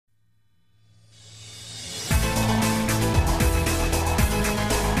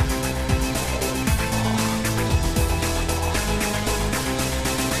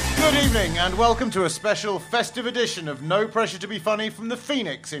evening and welcome to a special festive edition of No Pressure to be Funny from the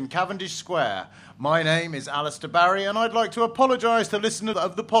Phoenix in Cavendish Square. My name is Alistair Barry and I'd like to apologise to listeners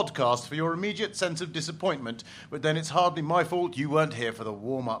of the podcast for your immediate sense of disappointment, but then it's hardly my fault you weren't here for the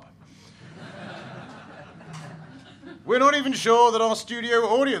warm-up. We're not even sure that our studio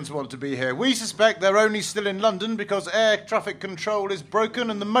audience want to be here. We suspect they're only still in London because air traffic control is broken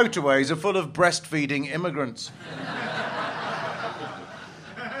and the motorways are full of breastfeeding immigrants.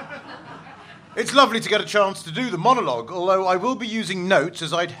 It's lovely to get a chance to do the monologue, although I will be using notes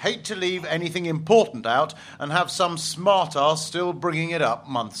as I'd hate to leave anything important out and have some smart-ass still bringing it up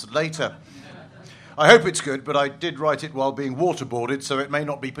months later. I hope it's good, but I did write it while being waterboarded, so it may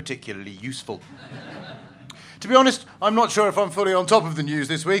not be particularly useful. To be honest, I'm not sure if I'm fully on top of the news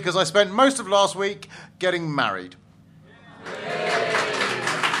this week, as I spent most of last week getting married.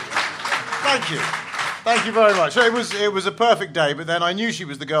 Thank you. Thank you very much. It was a perfect day, but then I knew she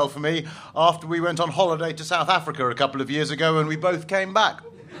was the girl for me after we went on holiday to South Africa a couple of years ago and we both came back.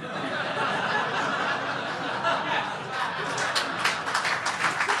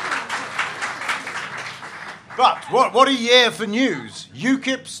 But what a year for news.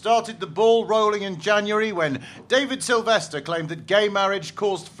 UKIP started the ball rolling in January when David Sylvester claimed that gay marriage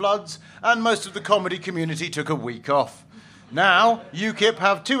caused floods and most of the comedy community took a week off. Now, UKIP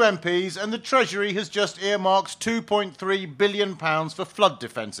have 2 MPs and the Treasury has just earmarked £2.3 billion for flood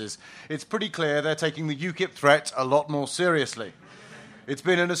defences. It's pretty clear they're taking the UKIP threat a lot more seriously. It's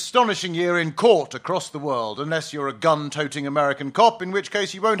been an astonishing year in court across the world, unless you're a gun-toting American cop, in which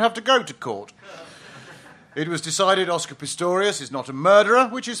case you won't have to go to court. It was decided Oscar Pistorius is not a murderer,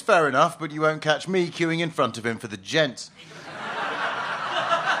 which is fair enough, but you won't catch me queuing in front of him for the gents.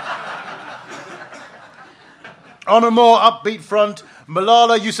 On a more upbeat front,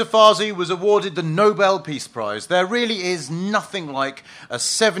 Malala Yousafzai was awarded the Nobel Peace Prize. There really is nothing like a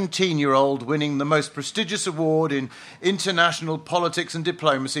 17-year-old winning the most prestigious award in international politics and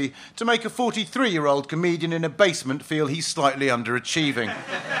diplomacy to make a 43-year-old comedian in a basement feel he's slightly underachieving.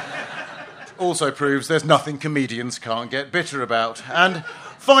 Also proves there's nothing comedians can't get bitter about. And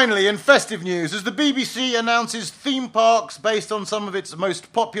finally, in festive news, as the BBC announces theme parks based on some of its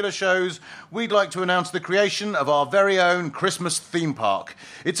most popular shows, we'd like to announce the creation of our very own Christmas theme park.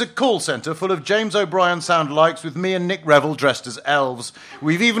 It's a call centre full of James O'Brien soundalikes with me and Nick Revell dressed as elves.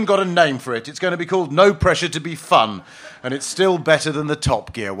 We've even got a name for it. It's going to be called No Pressure to be Fun, and it's still better than the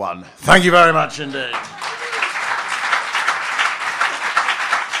Top Gear one. Thank you very much indeed.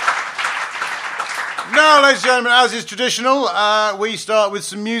 Now, ladies and gentlemen, as is traditional, we start with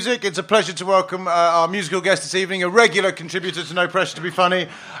some music. It's a pleasure to welcome our musical guest this evening, a regular contributor to No Pressure to be Funny.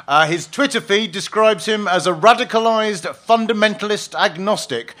 His Twitter feed describes him as a radicalised fundamentalist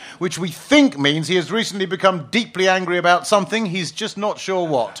agnostic, which we think means he has recently become deeply angry about something. He's just not sure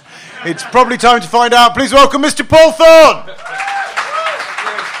what. It's probably time to find out. Please welcome Mr. Paul Thorne.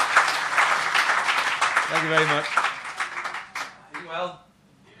 Thank you very much. Are you well?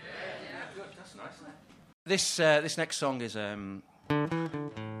 This next song is a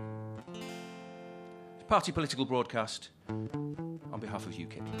party political broadcast on behalf of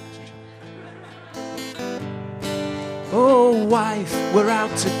UKIP. Oh, wife, we're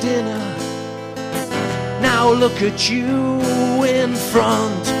out to dinner. Now look at you in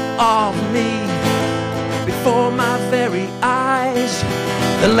front of me. Before my very eyes,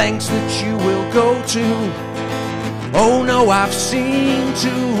 the lengths that you will go to. Oh no, I've seen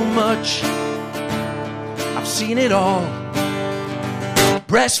too much. I've seen it all.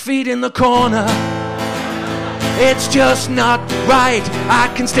 Breastfeed in the corner. It's just not right.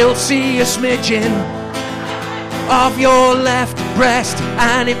 I can still see a smidgen of your left breast,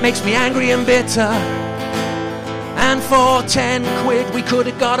 and it makes me angry and bitter. And for 10 quid we could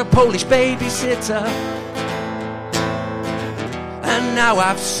have got a Polish babysitter. And now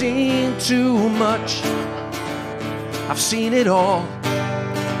I've seen too much. I've seen it all.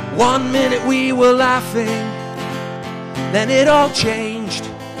 1 minute we were laughing, then it all changed.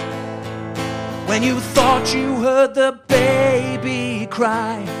 When you thought you heard the baby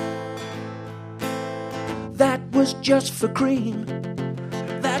cry, that was just for cream.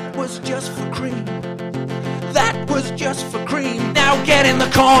 That was just for cream. That was just for cream. Now get in the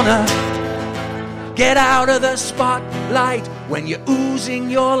corner. Get out of the spotlight when you're oozing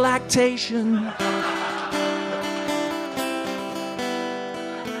your lactation.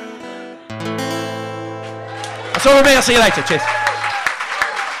 That's all from me. I'll see you later. Cheers.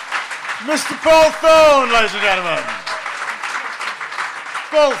 Mr. Paul Thorne, ladies and gentlemen.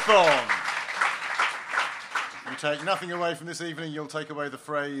 Paul Thorne. You take nothing away from this evening, you'll take away the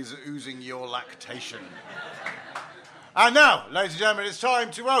phrase oozing your lactation. And now, ladies and gentlemen, it's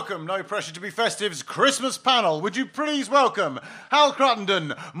time to welcome No Pressure to Be Festive's Christmas panel. Would you please welcome Hal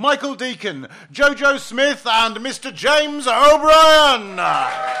Cruttenden, Michael Deacon, Jojo Smith and Mr. James O'Brien.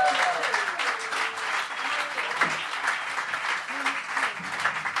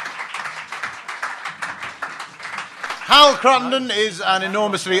 Hal Cruttenden is an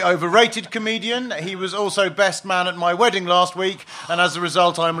enormously overrated comedian. He was also best man at my wedding last week, and as a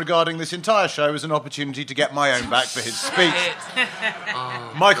result, I'm regarding this entire show as an opportunity to get my own back for his speech.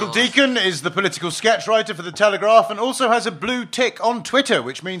 Michael Deacon is the political sketch writer for The Telegraph and also has a blue tick on Twitter,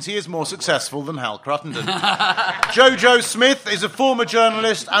 which means he is more successful than Hal Cruttenden. Jojo Smith is a former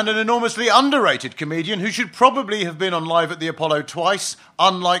journalist and an enormously underrated comedian who should probably have been on Live at the Apollo twice,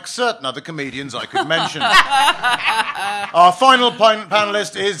 unlike certain other comedians I could mention. Our final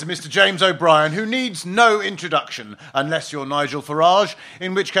panellist is Mr. James O'Brien, who needs no introduction, unless you're Nigel Farage,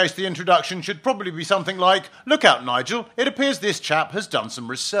 in which case the introduction should probably be something like, "Look out, Nigel, it appears this chap has done some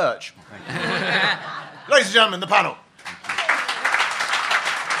research." Ladies and gentlemen, the panel.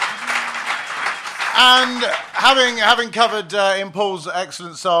 And having covered in Paul's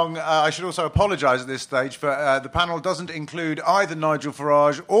excellent song, I should also apologise at this stage for the panel doesn't include either Nigel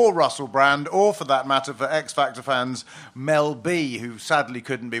Farage or Russell Brand, or for that matter, for X Factor fans, Mel B, who sadly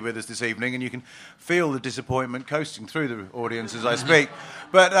couldn't be with us this evening, and you can feel the disappointment coasting through the audience as I speak.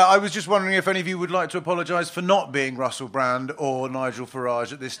 But I was just wondering if any of you would like to apologise for not being Russell Brand or Nigel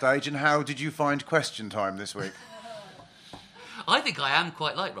Farage at this stage, and how did you find question time this week? I think I am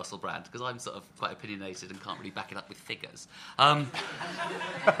quite like Russell Brand because I'm sort of quite opinionated and can't really back it up with figures. Not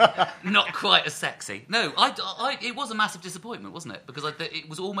quite as sexy. No, it was a massive disappointment, wasn't it? Because it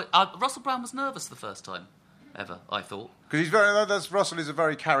was almost Russell Brand was nervous the first time ever, I thought. Because Russell is a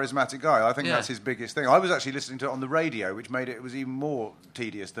very charismatic guy. I think that's his biggest thing. I was actually listening to it on the radio, which made it was even more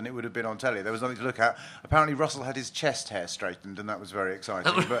tedious than it would have been on telly. There was nothing to look at. Apparently, Russell had his chest hair straightened, and that was very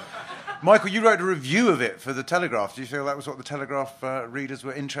exciting. But Michael, you wrote a review of it for The Telegraph. Do you feel that was what The Telegraph readers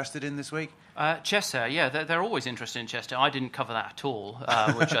were interested in this week? Chest hair, yeah, they're always interested in chest hair. I didn't cover that at all,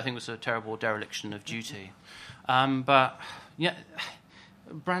 which I think was a terrible dereliction of duty. But yeah.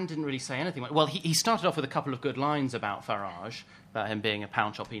 Brand didn't really say anything. Well, he started off with a couple of good lines about Farage, about him being a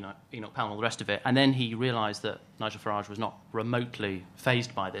pound shop Enoch Powell and all the rest of it, and then he realised that Nigel Farage was not remotely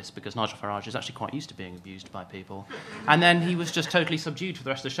fazed by this because Nigel Farage is actually quite used to being abused by people. And then he was just totally subdued for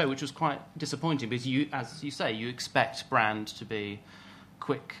the rest of the show, which was quite disappointing because, as you say, you expect Brand to be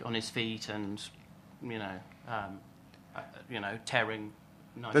quick on his feet and, tearing...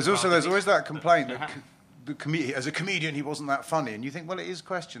 There's always that complaint that... as a comedian, he wasn't that funny, and you think, well, it is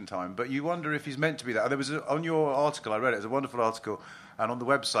question time, but you wonder if he's meant to be that. There was on your article, I read it, it's a wonderful article, and on the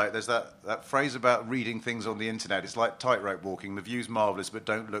website, there's that phrase about reading things on the internet. It's like tightrope walking. The view's marvellous, but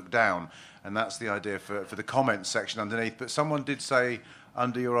don't look down, and that's the idea for the comments section underneath. But someone did say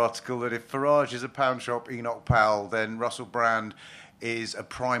under your article that if Farage is a pound shop Enoch Powell, then Russell Brand is a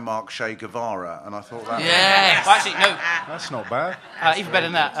Primark Che Guevara, and I thought that... Yes! Well, actually, no. That's not bad. Even better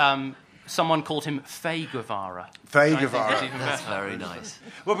than that... someone called him Che Guevara. Che Guevara. That's very nice.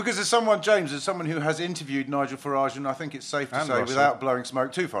 Well, because as someone who has interviewed Nigel Farage, and I think it's safe to say, Russell, without blowing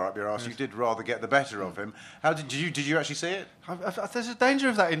smoke too far up your arse, you did rather get the better of him. How did you actually see it? There's a danger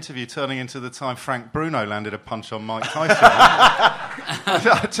of that interview turning into the time Frank Bruno landed a punch on Mike Tyson.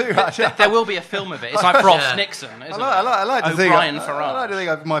 There will be a film of it. It's like Ross Nixon, isn't it? I like to O'Brien think, Farage. I like to think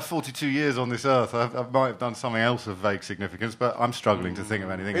of my 42 years on this earth, I might have done something else of vague significance, but I'm struggling to think of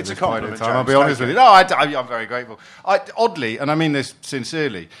anything at this point in time. I'll be honest with you. No, I'm very grateful. Oddly, and I mean this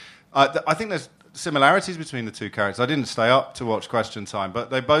sincerely, I think there's similarities between the two characters. I didn't stay up to watch Question Time, but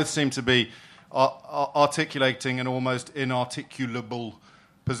they both seem to be articulating an almost inarticulable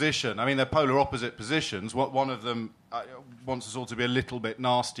position. I mean, they're polar opposite positions. One of them wants us all to be a little bit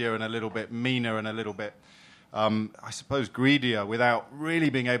nastier and a little bit meaner and a little bit, I suppose, greedier without really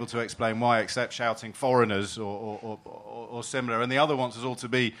being able to explain why, except shouting foreigners or similar. And the other wants us all to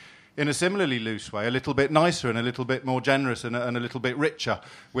be, in a similarly loose way, a little bit nicer and a little bit more generous and a little bit richer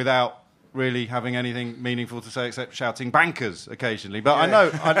without really having anything meaningful to say except shouting bankers occasionally. But yeah.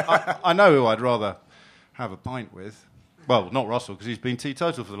 I know who I'd rather have a pint with. Well, not Russell, because he's been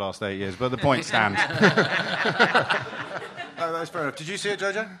teetotal for the last 8 years, but the point stands. That's fair enough. Did you see it,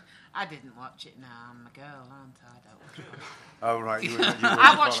 Jojo? I didn't watch it. No, I'm a girl, aren't I? I don't watch it. Oh, right.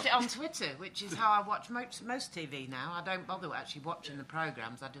 I watched it on Twitter, which is how I watch most TV now. I don't bother actually watching the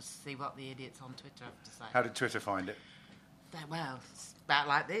programmes. I just see what the idiots on Twitter have to say. How did Twitter find it? Well, it's about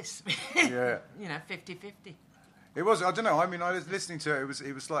like this. Yeah. 50-50. It was. I don't know. I mean, I was listening to it.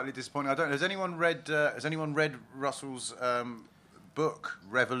 It was slightly disappointing. I don't know. Has anyone read Russell's book,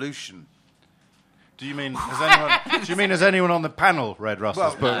 Revolution? Do you mean has anyone on the panel read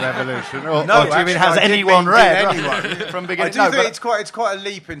Russell's book Revolution? Or, No, or do you mean actually, has I did anyone mean read did Russell from I beginning? do No, think but it's quite a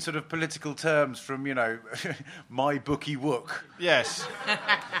leap in sort of political terms from My Bookie Wook yes,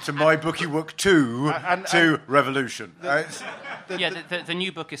 to My Bookie Wook 2 to Revolution. The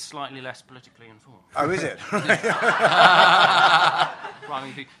new book is slightly less politically informed. Oh, is it?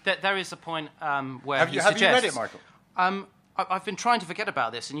 There is a point where Have he you suggests... read it, Michael? I've been trying to forget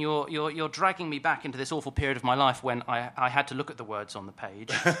about this, and you're dragging me back into this awful period of my life when I had to look at the words on the page.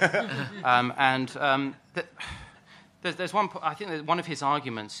 There's one. I think that one of his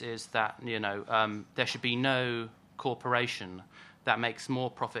arguments is that there should be no corporation that makes more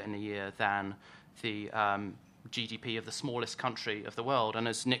profit in a year than the GDP of the smallest country of the world. And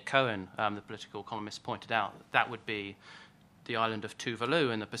as Nick Cohen, the political economist, pointed out, that would be the island of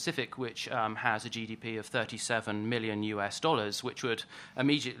Tuvalu in the Pacific, which has a GDP of $37 million, which would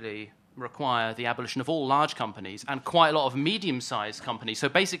immediately require the abolition of all large companies and quite a lot of medium-sized companies. So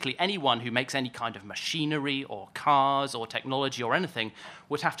basically anyone who makes any kind of machinery or cars or technology or anything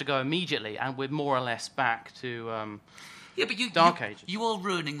would have to go immediately, and we're more or less back to... Yeah, but Dark Ages. You are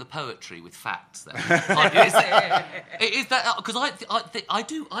ruining the poetry with facts. Then is that because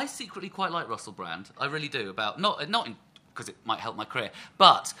I secretly quite like Russell Brand. I really do. About not because it might help my career,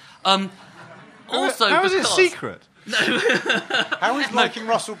 but also how because is it secret? How is liking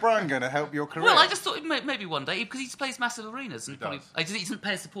Russell Brand going to help your career? Well, I just thought maybe one day, because he plays massive arenas and probably he doesn't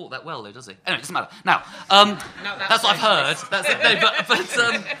pay his support that well, though, does he? Anyway, it doesn't matter. Now, that's what I've heard.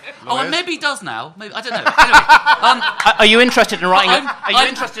 And maybe he does now. Maybe I don't know. Anyway, Are you interested in writing? Are you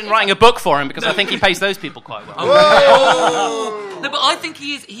interested in writing a book for him? Because I think he pays those people quite well. No, but I think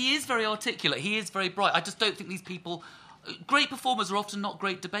he is very articulate. He is very bright. I just don't think these people. Great performers are often not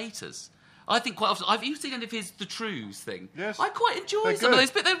great debaters. I think quite often. Have you seen any of his The Trues thing? Yes. I quite enjoy some of those,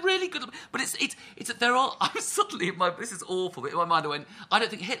 but they're really good. But it's that there are. I'm suddenly in my. This is awful. But in my mind, I don't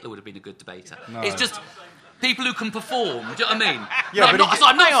think Hitler would have been a good debater. No. It's just people who can perform. Do you know what I mean? Yeah, I'm not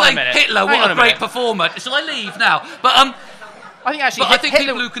saying Hitler. What a great performer. Shall I leave now? But I think actually, I think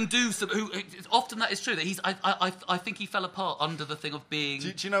people who can do some. Who often that is true. That I think he fell apart under the thing of being.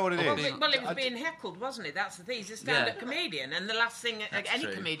 Do you know what it is? Well, it was being heckled, wasn't it? That's the thing. He's a stand-up comedian, and the last thing any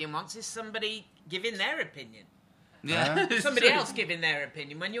comedian wants is somebody giving their opinion. Yeah, somebody else giving their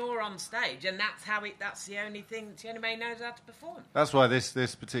opinion when you're on stage, and that's how it. That's the only thing. It's the only way he knows how to perform. That's why this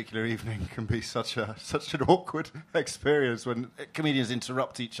particular evening can be such an awkward experience when comedians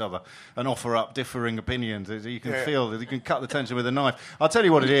interrupt each other and offer up differing opinions. You can feel that you can cut the tension with a knife. I'll tell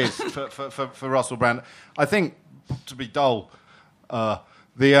you what it is for Russell Brand. I think, to be dull,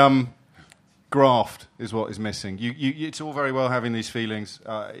 the graft is what is missing. It's all very well having these feelings,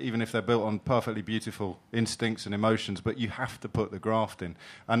 even if they're built on perfectly beautiful instincts and emotions, but you have to put the graft in.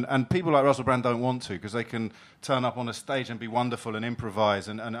 And people like Russell Brand don't want to, because they can turn up on a stage and be wonderful and improvise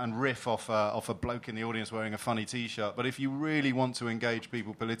and riff off a bloke in the audience wearing a funny T-shirt. But if you really want to engage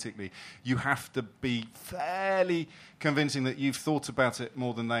people politically, you have to be fairly convincing that you've thought about it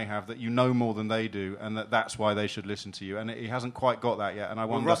more than they have, that you know more than they do, and that's why they should listen to you. And he hasn't quite got that yet. And I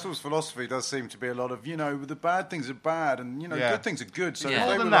wonder. Russell's philosophy does seem to be a lot of, the bad things are bad, and good things are good. So Yeah. if they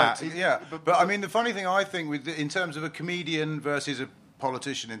More were than like that. but I mean, the funny thing I think in terms of a comedian versus a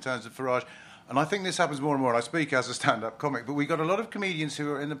politician, in terms of Farage. And I think this happens more and more. I speak as a stand-up comic, but we got a lot of comedians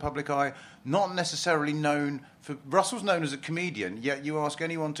who are in the public eye, not necessarily known for... Russell's known as a comedian, yet you ask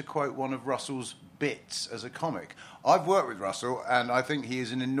anyone to quote one of Russell's bits as a comic. I've worked with Russell, and I think he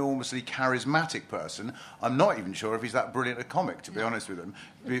is an enormously charismatic person. I'm not even sure if he's that brilliant a comic, to be honest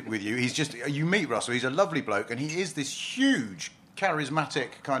with you. He's just... You meet Russell, he's a lovely bloke, and he is this huge... charismatic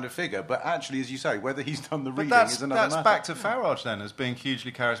kind of figure, but actually, as you say, whether he's done the reading is another matter. That's back to Farage then, as being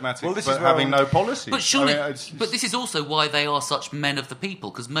hugely charismatic, well, this but is having no policy. But surely, but this is also why they are such men of the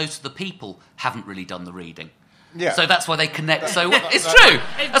people, because most of the people haven't really done the reading. Yeah. So that's why they connect so well. It's true.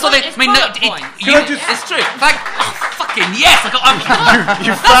 That's why they. I mean, it's true. Fucking yes!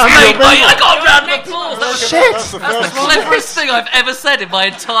 You found your people. I got a round of applause. That's the first one. Cleverest thing I've ever said in my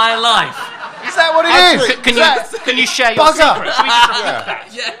entire life. Is that what it is? Can you share your secrets?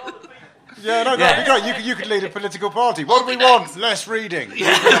 Yeah, no, that'd be great. You could lead a political party. What do we want? Less reading.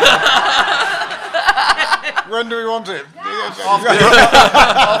 When do we want it?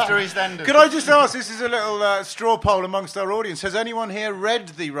 After EastEnders. Could I just ask, this is a little straw poll amongst our audience. Has anyone here read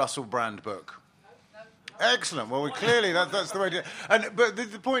the Russell Brand book? Excellent. Well, clearly that's the way to... But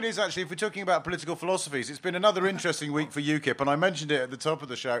the point is, actually, if we're talking about political philosophies, it's been another interesting week for UKIP, and I mentioned it at the top of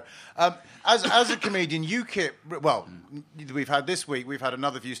the show. As a comedian, UKIP... Well, we've had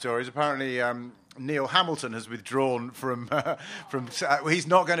another few stories. Apparently... Neil Hamilton has withdrawn from he's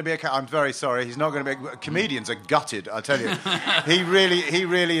not going to be I'm very sorry, he's not going to be comedians are gutted, I tell you. he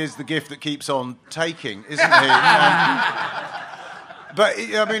really is the gift that keeps on taking, isn't he? But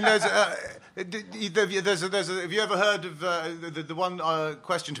I mean, have you ever heard of the one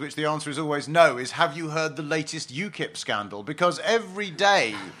question to which the answer is always no, is have you heard the latest UKIP scandal? Because every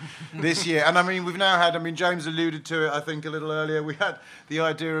day this year, and I mean we've now had, James alluded to it I think a little earlier, we had the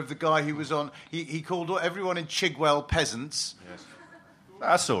idea of the guy who was on, he called everyone in Chigwell peasants. Yes.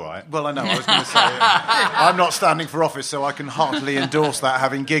 That's all right. Well, I know, I was going to say, I'm not standing for office, so I can heartily endorse that,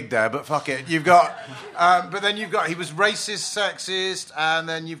 having gigged there, but fuck it. You've got, but then you've got, he was racist, sexist, and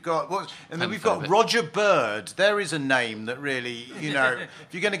then you've got, we've got Roger Bird. There is a name that really, if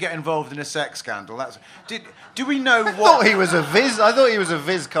you're going to get involved in a sex scandal, do we know what... I thought he was a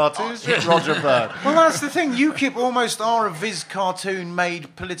Viz cartoonist, Roger Bird. Well, that's the thing, UKIP almost are a Viz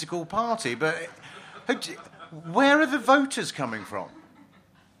cartoon-made political party, but where are the voters coming from?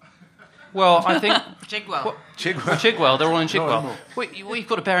 Well, I think... Chigwell. Chigwell, they're all in Chigwell. What you've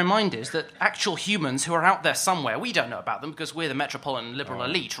got to bear in mind is that actual humans who are out there somewhere, we don't know about them because we're the metropolitan liberal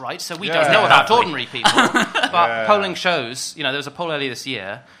elite, right? So we don't know about ordinary people. But polling shows, there was a poll earlier this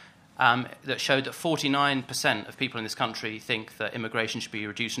year that showed that 49% of people in this country think that immigration should be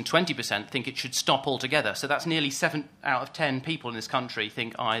reduced and 20% think it should stop altogether. So that's nearly 7 out of 10 people in this country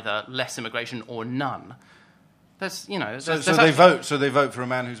think either less immigration or none. So they vote for a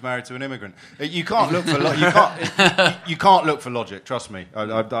man who's married to an immigrant. You can't look for you can't look for logic. Trust me,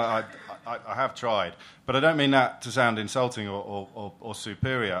 I have tried, but I don't mean that to sound insulting or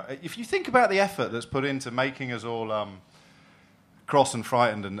superior. If you think about the effort that's put into making us all cross and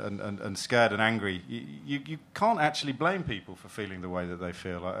frightened and scared and angry, you can't actually blame people for feeling the way that they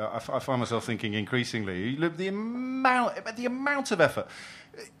feel. I find myself thinking increasingly, the amount of effort.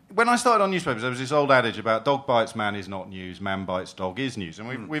 When I started on newspapers, there was this old adage about dog bites man is not news, man bites dog is news.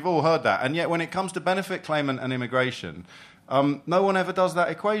 And we've all heard that. And yet when it comes to benefit claimant and immigration, no one ever does that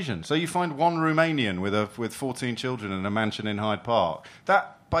equation. So you find one Romanian with 14 children in a mansion in Hyde Park.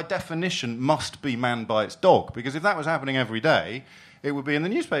 That, by definition, must be man bites dog. Because if that was happening every day, it would be in the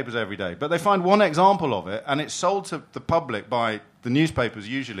newspapers every day. But they find one example of it, and it's sold to the public by the newspapers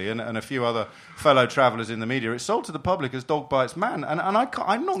usually, and a few other fellow travellers in the media. It's sold to the public as dog bites man. And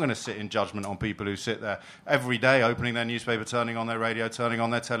I'm not going to sit in judgment on people who sit there every day opening their newspaper, turning on their radio, turning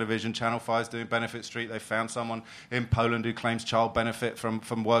on their television. Channel 5's doing Benefit Street. They found someone in Poland who claims child benefit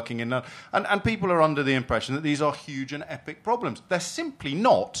from working in... And people are under the impression that these are huge and epic problems. They're simply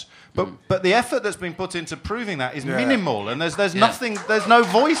not. But the effort that's been put into proving that is minimal, and there's nothing, there's no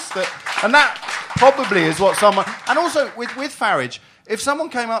voice that... And that probably is what someone... And also, with Farage, if someone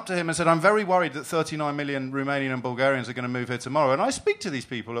came up to him and said, I'm very worried that 39 million Romanian and Bulgarians are going to move here tomorrow, and I speak to these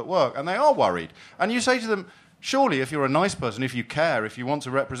people at work, and they are worried, and you say to them, surely if you're a nice person, if you care, if you want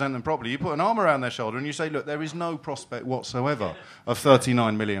to represent them properly, you put an arm around their shoulder and you say, look, there is no prospect whatsoever of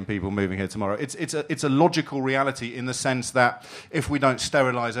 39 million people moving here tomorrow. It's a logical reality in the sense that if we don't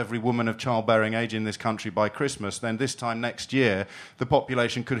sterilise every woman of childbearing age in this country by Christmas, then this time next year the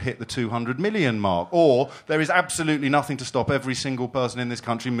population could hit the 200 million mark. Or there is absolutely nothing to stop every single person in this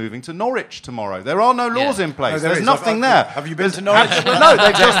country moving to Norwich tomorrow. There are no laws in place. No, there's nothing there. Have you been to Norwich? No,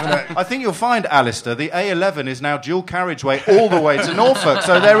 they just... I think you'll find, Alistair, the A11 is now dual carriageway all the way to Norfolk.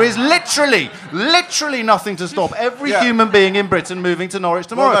 So there is literally nothing to stop every human being in Britain moving to Norwich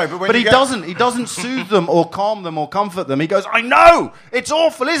tomorrow. Well, no, but he doesn't soothe them or calm them or comfort them. He goes, I know, it's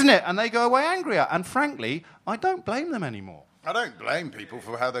awful, isn't it? And they go away angrier. And frankly, I don't blame them anymore. I don't blame people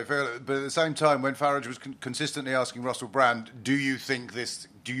for how they feel, but at the same time, when Farage was consistently asking Russell Brand, do you think this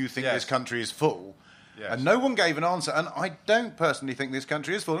country is full? Yes. And no one gave an answer, and I don't personally think this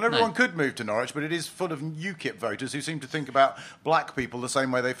country is full. And everyone could move to Norwich, but it is full of UKIP voters who seem to think about black people the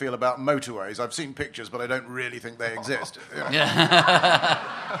same way they feel about motorways. I've seen pictures, but I don't really think they exist. I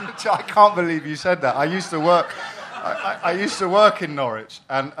can't believe you said that. I used to work in Norwich,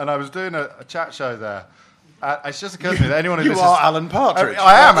 and I was doing a chat show there. It's just occurred to me that anyone who listens... You are Alan Partridge.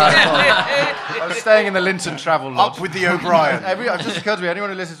 I am Alan Partridge. I was staying in the Linton Travel Lodge. Up with the O'Brien. It's just occurred to me,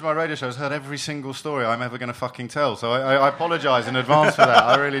 anyone who listens to my radio show has heard every single story I'm ever going to fucking tell. So I apologise in advance for that.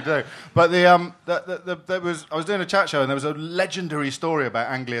 I really do. But I was doing a chat show, and there was a legendary story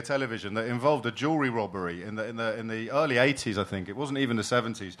about Anglia Television that involved a jewellery robbery in the early 80s, I think. It wasn't even the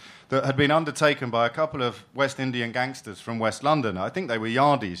 70s. That had been undertaken by a couple of West Indian gangsters from West London. I think they were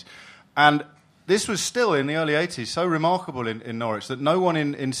Yardies. And this was still in the early 80s so remarkable in Norwich that no one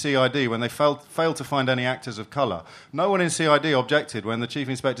in CID, when they failed to find any actors of colour, no one in CID objected when the chief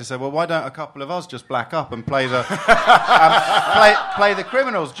inspector said, well, why don't a couple of us just black up and play the play the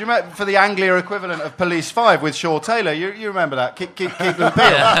criminals? Do you remember, for the Anglia equivalent of Police 5 with Shaw Taylor? You remember that? Keep them peeled.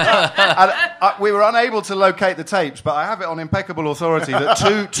 And, we were unable to locate the tapes, but I have it on impeccable authority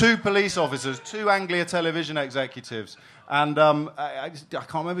that two police officers, 2 Anglia television executives, and I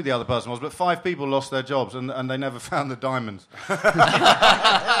can't remember who the other person was, but 5 people lost their jobs and they never found the diamonds.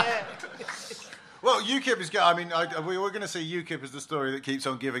 Well, UKIP is... I mean, we're going to see UKIP as the story that keeps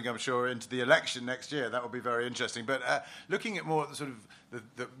on giving, I'm sure, into the election next year. That will be very interesting. But looking at more sort of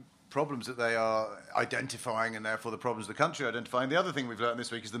the problems that they are identifying and therefore the problems the country identifying, the other thing we've learned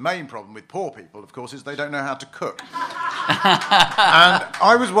this week is the main problem with poor people, of course, is they don't know how to cook. And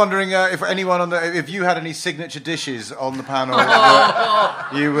I was wondering if anyone if you had any signature dishes on the panel that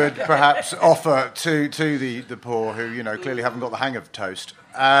you would perhaps offer to the poor who, you know, clearly haven't got the hang of toast.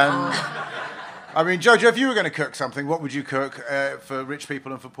 And... I mean, Jojo, if you were going to cook something, what would you cook for rich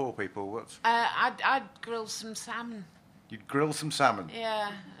people and for poor people? I'd grill some salmon. You'd grill some salmon?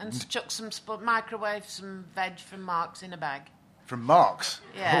 Yeah, and chuck some... microwave some veg from Mark's in a bag. From Mark's?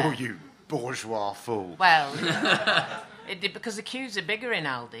 Yeah. Oh, you bourgeois fool. Well, it did, because the queues are bigger in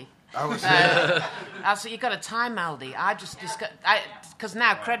Aldi. Oh, so you've got to time Aldi. I just because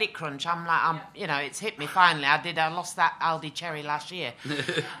now Credit Crunch, it's hit me finally. I lost that Aldi cherry last year,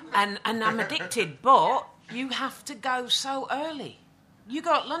 and I'm addicted. But you have to go so early. You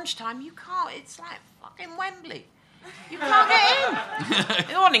go at lunchtime, you can't. It's like fucking Wembley. You can't get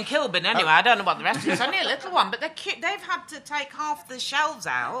in. The one in Kilburn, anyway. I don't know what the rest is. It's only a little one, but they've had to take half the shelves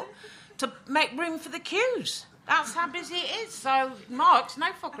out to make room for the queues. That's how busy it is. So, Mark's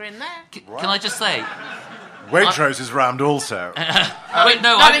no fucker in there. Can I just say... Waitrose is round also. Wait,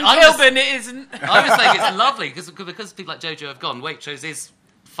 no, not in Kilburn, it isn't. I was saying it's lovely, because people like Jojo have gone, Waitrose is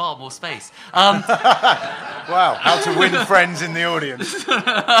far more space. Wow, how to win friends in the audience.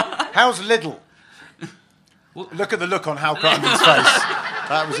 How's Lidl? Look at the look on Hal Crichton's face.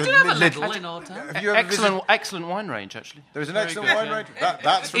 That was Lidl in our town. Excellent wine range, actually. There's an excellent wine range.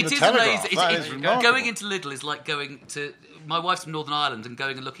 That's from the Telegraph. Amazing. Going into Lidl is like going to... My wife's from Northern Ireland, and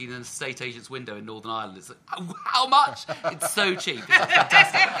going and looking in an estate agent's window in Northern Ireland, it's like, how much? It's so cheap. It's like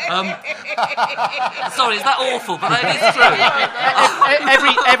fantastic. Sorry, is that awful? But that is true.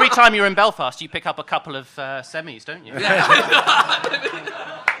 every time you're in Belfast, you pick up a couple of semis, don't you?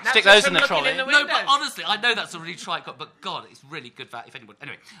 Stick those in the trolley. No, but honestly, I know that's a really trite, but God, it's really good value. If anyone,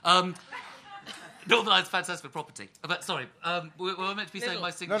 anyway. Northern Ireland's fantastic property. But sorry, we're meant to be saying my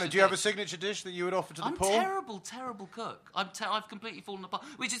signature. No, do you have a signature dish that you would offer to the poor? I'm terrible cook. I've completely fallen apart.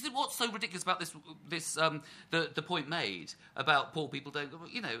 Which is what's so ridiculous about this the point made about poor people don't.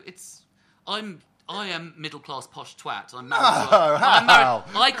 You know, I am middle class posh twat. I'm married.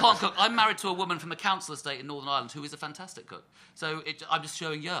 I can't cook. I'm married to a woman from a council estate in Northern Ireland who is a fantastic cook. So I'm just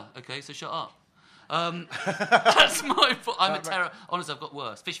showing. Yeah, okay. So shut up. That's my fault. I'm a terror. Honestly, I've got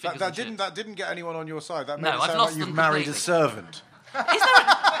worse. Fish fingers. That didn't get anyone on your side. That made no, it I've sound lost like you've them married completely. a servant. Is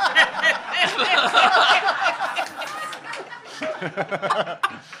there?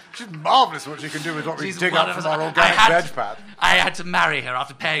 She's marvellous what she can do with what we She's dig up wonderful. from our organic veg pad. I had to marry her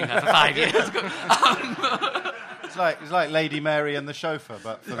after paying her for 5 years. It's like Lady Mary and the Chauffeur,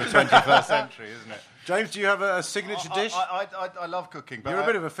 but for the 21st century, isn't it? James, do you have a signature dish? I love cooking. But You're a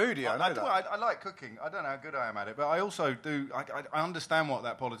bit of a foodie, I know that. I like cooking. I don't know how good I am at it, but I also do... I understand what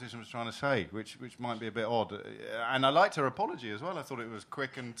that politician was trying to say, which might be a bit odd. And I liked her apology as well. I thought it was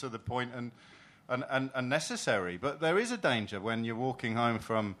quick and to the point and necessary. But there is a danger when you're walking home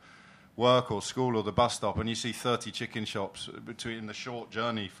from work or school or the bus stop and you see 30 chicken shops between the short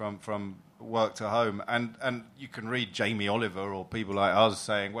journey from work to home, and you can read Jamie Oliver or people like us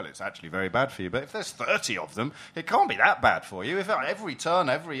saying, well, it's actually very bad for you. But if there's 30 of them, it can't be that bad for you. If every turn,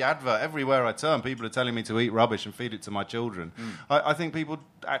 every advert, everywhere I turn, people are telling me to eat rubbish and feed it to my children, I think people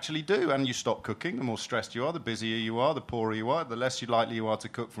actually do. And you stop cooking, the more stressed you are, the busier you are, the poorer you are, the less likely you are to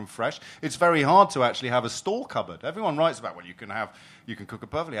cook from fresh. It's very hard to actually have a store cupboard. Everyone writes about, well, you can cook a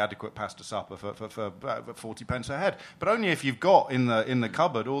perfectly adequate pasta supper for 40 pence a head, but only if you've got in the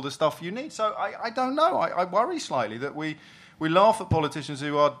cupboard all the stuff you need. So I don't know. I worry slightly that we laugh at politicians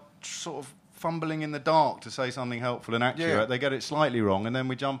who are sort of fumbling in the dark to say something helpful and accurate. Yeah. They get it slightly wrong, and then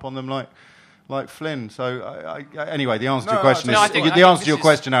we jump on them like Flynn. So anyway, the answer to your question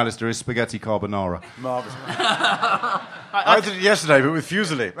question, Alistair, is spaghetti carbonara. Marvellous. I did it yesterday, but with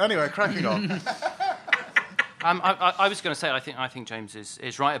fusilli. Anyway, cracking on. I was going to say, I think James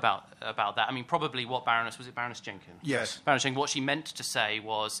is right about about that. I mean, probably what Baroness Jenkins? Yes. Baroness Jenkins, what she meant to say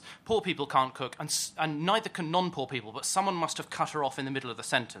was, poor people can't cook, and neither can non-poor people, but someone must have cut her off in the middle of the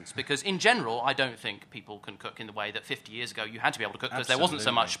sentence, because in general, I don't think people can cook in the way that 50 years ago you had to be able to cook, because there wasn't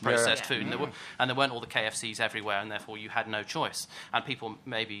so much processed food, and there weren't all the KFCs everywhere, and therefore you had no choice. And people,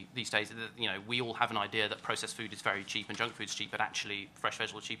 maybe these days, we all have an idea that processed food is very cheap and junk food's cheap, but actually fresh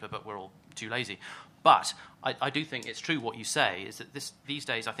vegetables are cheaper, but we're all too lazy. But I do think it's true what you say, is that these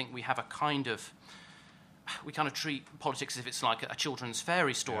days I think we kind of treat politics as if it's like a children's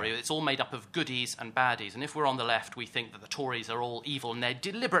fairy story. Yeah. It's all made up of goodies and baddies. And if we're on the left, we think that the Tories are all evil and they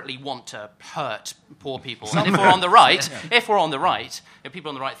deliberately want to hurt poor people. And if we're on the right, people on the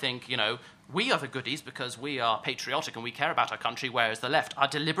right think, we are the goodies because we are patriotic and we care about our country, whereas the left are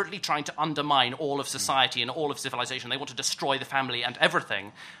deliberately trying to undermine all of society and all of civilization. They want to destroy the family and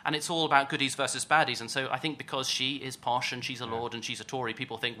everything. And it's all about goodies versus baddies. And so I think because she is posh and she's a lord and she's a Tory,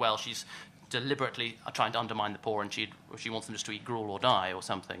 people think, well, she's deliberately trying to undermine the poor and she wants them just to eat gruel or die or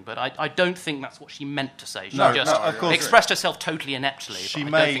something. But I don't think that's what she meant to say. She expressed herself totally ineptly. I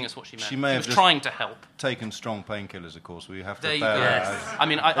don't think that's what she meant. She was trying to help. Taken strong painkillers, of course. We have to. I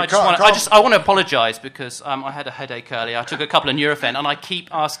mean, I want to apologise because I had a headache earlier. I took a couple of Nurofen, and I keep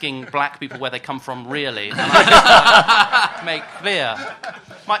asking black people where they come from. Really, and I just make clear.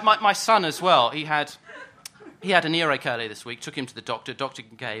 My son as well. He had an earache earlier this week, took him to the doctor. Doctor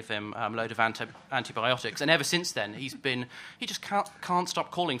gave him a load of antibiotics. And ever since then, he just can't stop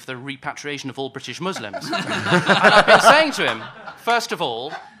calling for the repatriation of all British Muslims. And I've been saying to him, first of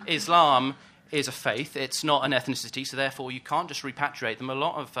all, Islam is a faith. It's not an ethnicity, so therefore you can't just repatriate them. A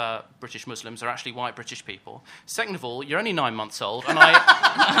lot of British Muslims are actually white British people. Second of all, you're only 9 months old, and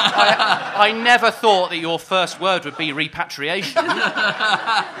I never thought that your first word would be repatriation.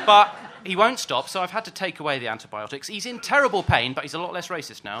 But he won't stop, so I've had to take away the antibiotics. He's in terrible pain, but he's a lot less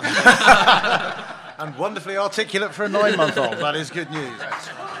racist now. And wonderfully articulate for a 9-month-old. That is good news.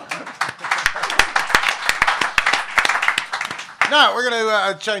 Now, we're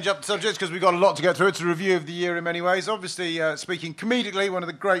going to change up the subjects because we've got a lot to get through. It's a review of the year in many ways. Obviously, speaking comedically, one of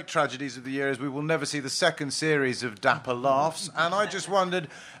the great tragedies of the year is we will never see the second series of Dapper Laughs. And I just wondered,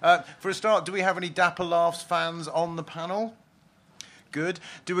 for a start, do we have any Dapper Laughs fans on the panel? Good.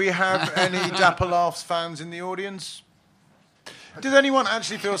 Do we have any Dapper Laughs fans in the audience? Does anyone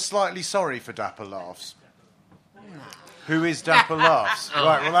actually feel slightly sorry for Dapper Laughs? Who is Dapper Laughs?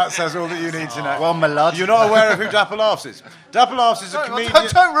 Right, well, that says all that you need to know. Well, my lad. You're not aware of who Dapper Laughs is? Dapper Laughs is a comedian...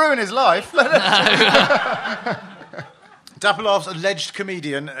 Don't ruin his life. Dapper Laughs, alleged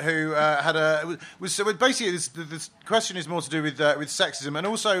comedian who had a... So basically, this question is more to do with sexism. And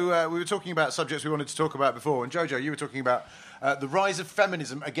also, we were talking about subjects we wanted to talk about before. And Jojo, you were talking about the rise of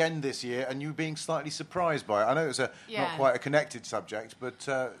feminism again this year, and you being slightly surprised by it. I know it's not quite a connected subject, but...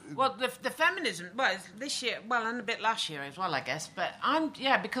 Well, the feminism, this year, and a bit last year as well, I guess. But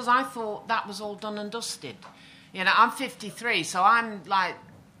because I thought that was all done and dusted. I'm 53, so I'm like...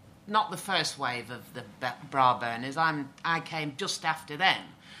 not the first wave of the bra burners. I came just after them,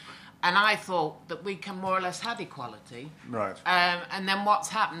 and I thought that we can more or less have equality. Right. And then what's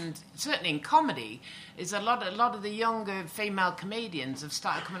happened, certainly in comedy, is a lot of the younger female comedians have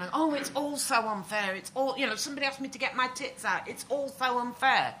started coming. Oh, it's all so unfair. It's all somebody asked me to get my tits out. It's all so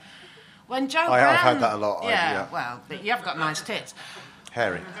unfair. When Jo Brand, I've had that a lot. But you have got nice tits.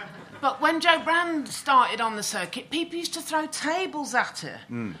 Hairy. But when Jo Brand started on the circuit, people used to throw tables at her.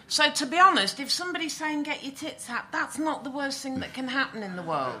 Mm. So, to be honest, if somebody's saying get your tits out, that's not the worst thing that can happen in the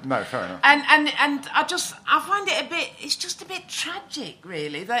world. No, fair enough. And I find it it's just a bit tragic,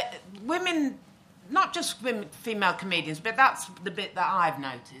 really, that women... not just women, female comedians, but that's the bit that I've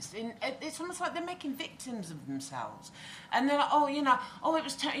noticed. It's almost like they're making victims of themselves. And they're like, it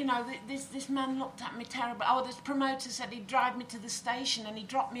was, this man looked at me terrible. Oh, this promoter said he'd drive me to the station and he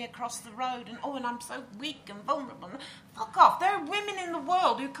dropped me across the road. And I'm so weak and vulnerable. Fuck off. There are women in the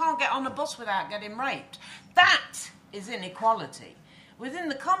world who can't get on a bus without getting raped. That is inequality. Within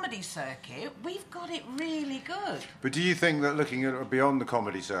the comedy circuit, we've got it really good. But do you think that looking at beyond the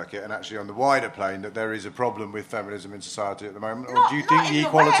comedy circuit and actually on the wider plane, that there is a problem with feminism in society at the moment? Or do you think the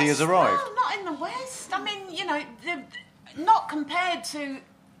equality has arrived? No, not in the West. I mean, not compared to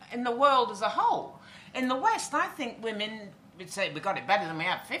in the world as a whole. In the West, I think women would say we got it better than we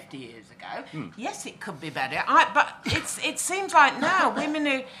had 50 years ago. Yes, it could be better. But it seems like now women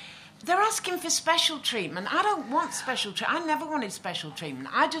who... they're asking for special treatment. I don't want special treatment. I never wanted special treatment.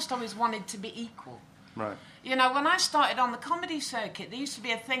 I just always wanted to be equal. Right. When I started on the comedy circuit, there used to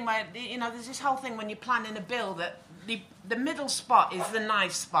be a thing where, there's this whole thing when you're planning a bill that the middle spot is the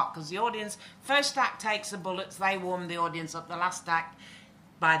nice spot because the audience, first act takes the bullets, they warm the audience up, the last act,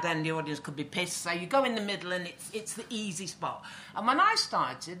 by then the audience could be pissed. So you go in the middle and it's the easy spot. And when I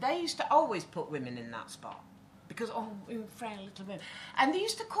started, they used to always put women in that spot. Because, frail little women. And they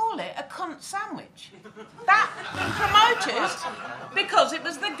used to call it a cunt sandwich. That, promoters, because it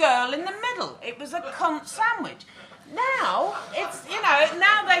was the girl in the middle. It was a cunt sandwich. Now, it's,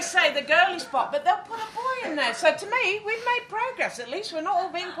 now they say the girly spot, but they'll put a boy in there. So to me, we've made progress. At least we're not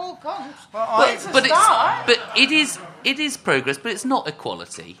all being called cunts. But it is progress, but it's not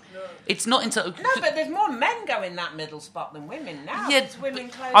equality. It's not into... No, but there's more men go in that middle spot than women now. Yeah,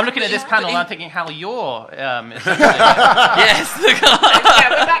 women I'm looking at this panel and I'm thinking, Hal, you're... yes. Yeah,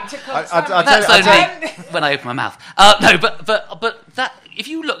 we're back to That's only when I open my mouth. No, but that... If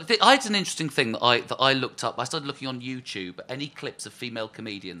you look... I had an interesting thing that I looked up. I started looking on YouTube at any clips of female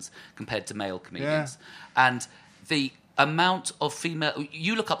comedians compared to male comedians. Yeah. And the amount of female...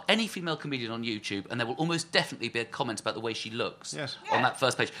 You look up any female comedian on YouTube and there will almost definitely be a comment about the way she looks on that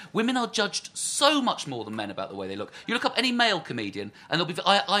first page. Women are judged so much more than men about the way they look. You look up any male comedian and there'll be...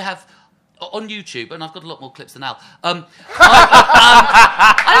 I have... On YouTube, and I've got a lot more clips than Al. But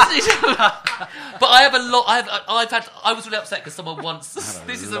I have a lot. I was really upset because someone once.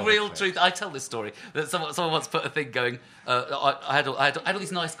 This is a real truth. I tell this story that someone once put a thing going. I had all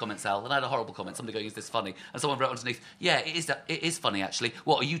these nice comments, Al, and I had a horrible comment. Somebody going, "Is this funny?" And someone wrote underneath, "Yeah, it is funny actually.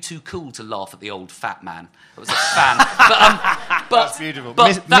 What, are you too cool to laugh at the old fat man?" It was a fan. But that's beautiful.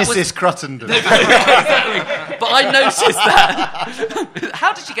 But Mrs. Cruttenden. But I noticed that.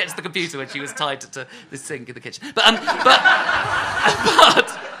 How did she get to the computer when she was tied to the sink in the kitchen? But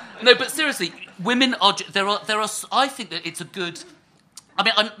seriously, women are. There are. I think that it's a good. I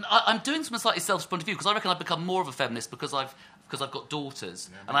mean, I'm doing from a slightly selfish point of view because I reckon I've become more of a feminist because I've got daughters,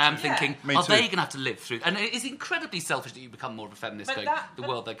 and I am thinking, are they going to have to live through? And it is incredibly selfish that you become more of a feminist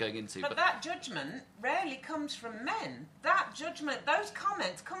world they're going into. But that judgment rarely comes from men. That judgment, those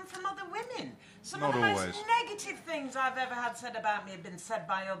comments come from other women. Some of the most negative things I've ever had said about me have been said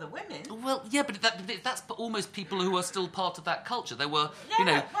by other women. Well, yeah, but that's almost people who are still part of that culture. They were,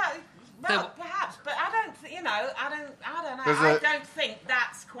 Well, perhaps, but I don't know. I don't think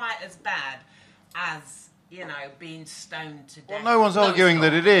that's quite as bad as being stoned to death. Well, no one's arguing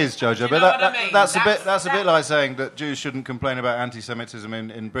that it is, Jojo, but that's a bit like saying that Jews shouldn't complain about anti-Semitism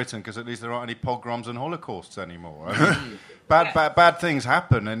in Britain because at least there aren't any pogroms and holocausts anymore. I mean, bad things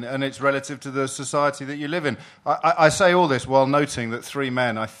happen, and it's relative to the society that you live in. I say all this while noting that 3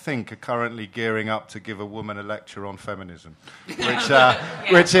 men, I think, are currently gearing up to give a woman a lecture on feminism,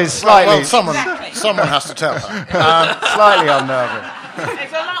 which is slightly... Well, someone has to tell her. Slightly unnerving.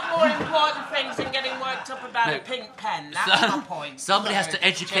 There's a lot more important things than getting worked up about a pink pen. That's my point. Somebody has to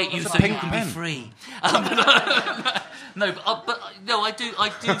educate you so you can be free. I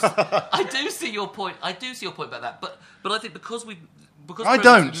do see your point. I do see your point about that. But I think because I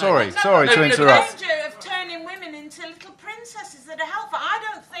don't. Sorry to interrupt. The danger of turning women into little princesses that are helpful. I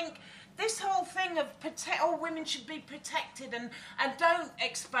don't think this whole thing of women should be protected and don't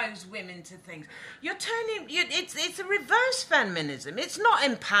expose women to things. You're turning... It's a reverse feminism. It's not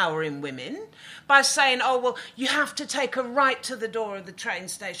empowering women by saying, you have to take her right to the door of the train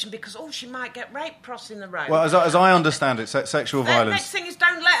station because, she might get raped crossing the road. Well, as I understand it, sexual violence... The next thing is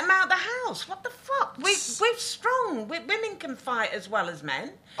don't let them out the house. What the fuck? We're strong. Women can fight as well as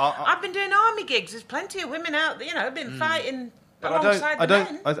men. I've been doing army gigs. There's plenty of women out there, been fighting... But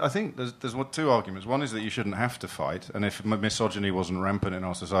I think there's 2 arguments. One is that you shouldn't have to fight, and if misogyny wasn't rampant in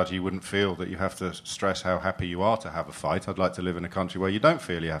our society, you wouldn't feel that you have to stress how happy you are to have a fight. I'd like to live in a country where you don't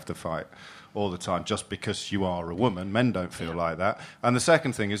feel you have to fight all the time just because you are a woman. Men don't feel like that. And the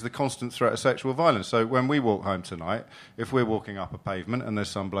second thing is the constant threat of sexual violence. So when we walk home tonight, if we're walking up a pavement and there's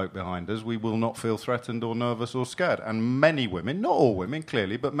some bloke behind us, we will not feel threatened or nervous or scared. And many women, not all women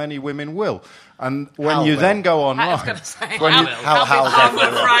clearly, but many women will. And when you then go online... I was going to say, when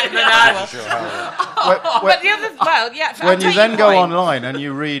you then go online and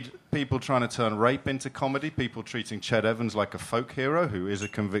you read people trying to turn rape into comedy, people treating Ched Evans like a folk hero who is a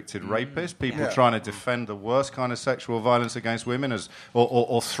convicted rapist, people trying to defend the worst kind of sexual violence against women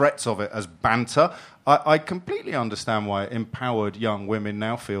or threats of it as banter. I completely understand why empowered young women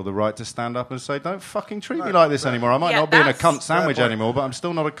now feel the right to stand up and say, don't fucking treat me like this anymore. I might not be in a cunt sandwich anymore, but I'm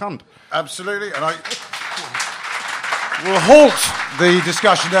still not a cunt. Absolutely. And we'll halt the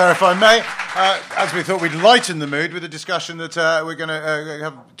discussion there, if I may. As we thought, we'd lighten the mood with a discussion that we're going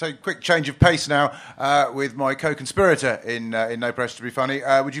to take a quick change of pace now with my co-conspirator in No Pressure to Be Funny.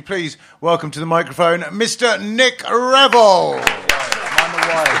 Would you please welcome to the microphone Mr. Nick Revell.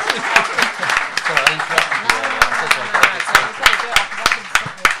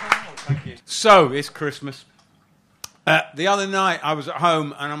 So, it's Christmas. The other night I was at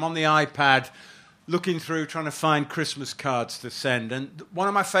home and I'm on the iPad looking through, trying to find Christmas cards to send. And one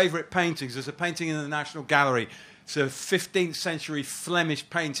of my favourite paintings is a painting in the National Gallery. It's a 15th century Flemish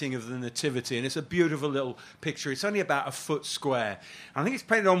painting of the Nativity, and it's a beautiful little picture. It's only about a foot square. I think it's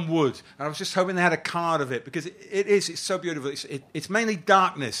painted on wood, and I was just hoping they had a card of it, because it's so beautiful. It's mainly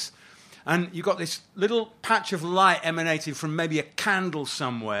darkness, and you've got this little patch of light emanating from maybe a candle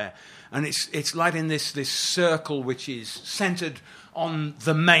somewhere, and it's lighting this circle which is centred on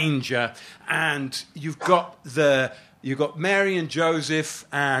the manger, and you've got Mary and Joseph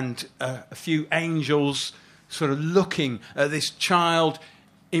and a few angels sort of looking at this child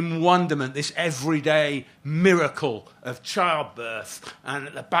in wonderment, this everyday miracle of childbirth. And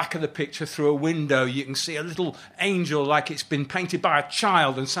at the back of the picture, through a window, you can see a little angel like it's been painted by a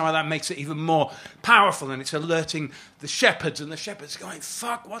child, and somehow that makes it even more powerful, and it's alerting the shepherds, and the shepherds going,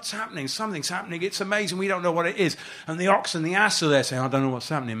 fuck, what's happening? Something's happening. It's amazing. We don't know what it is. And the ox and the ass are there saying, I don't know what's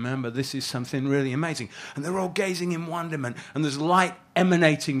happening, man, but this is something really amazing. And they're all gazing in wonderment, and there's light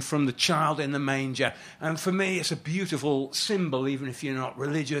emanating from the child in the manger. And for me, it's a beautiful symbol, even if you're not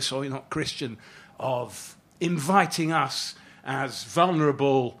religious or you're not Christian, of inviting us as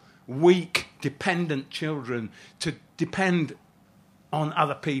vulnerable, weak, dependent children to depend on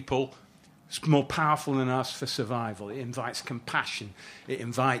other people more powerful than us for survival. It invites compassion. It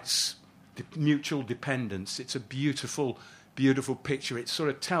invites mutual dependence. It's a beautiful, beautiful picture. It sort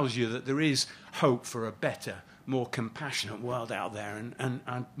of tells you that there is hope for a better, more compassionate world out there. And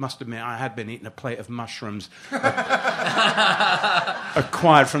I must admit, I had been eating a plate of mushrooms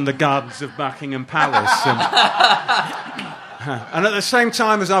acquired from the gardens of Buckingham Palace. And at the same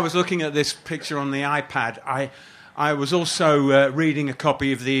time as I was looking at this picture on the iPad, I was also reading a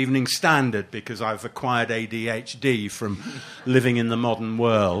copy of the Evening Standard, because I've acquired ADHD from living in the modern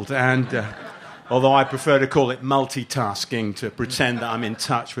world. And although I prefer to call it multitasking, to pretend that I'm in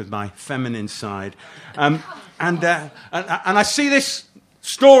touch with my feminine side. And I see this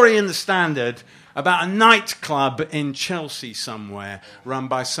story in the Standard about a nightclub in Chelsea somewhere, run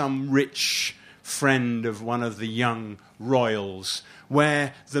by some rich friend of one of the young royals,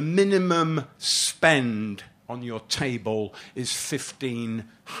 where the minimum spend on your table is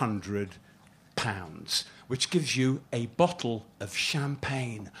 £1,500, which gives you a bottle of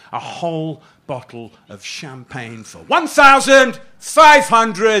champagne, a whole bottle of champagne for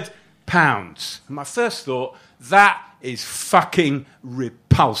 £1,500. And my first thought, that is fucking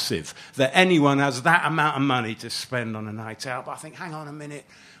repulsive, that anyone has that amount of money to spend on a night out. But I think, hang on a minute,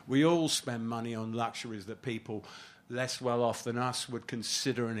 we all spend money on luxuries that people less well off than us would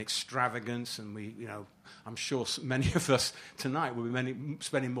consider an extravagance, and I'm sure many of us tonight will be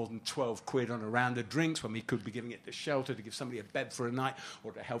spending more than 12 quid on a round of drinks when we could be giving it to shelter, to give somebody a bed for a night,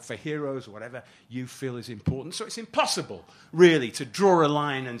 or to help for heroes, or whatever you feel is important. So it's impossible, really, to draw a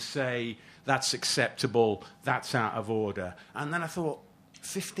line and say, that's acceptable, that's out of order. And then I thought,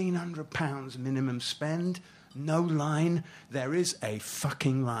 £1,500 minimum spend? No line. There is a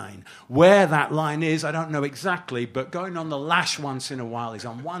fucking line. Where that line is, I don't know exactly, but going on the lash once in a while is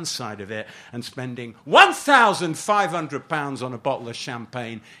on one side of it, and spending £1,500 on a bottle of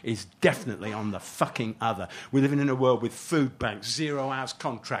champagne is definitely on the fucking other. We're living in a world with food banks, 0-hours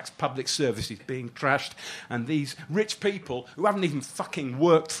contracts, public services being trashed, and these rich people who haven't even fucking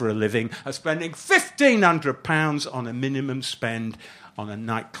worked for a living are spending £1,500 on a minimum spend on a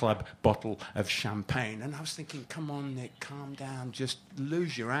nightclub bottle of champagne. And I was thinking, come on, Nick, calm down. Just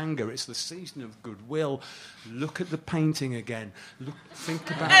lose your anger. It's the season of goodwill. Look at the painting again.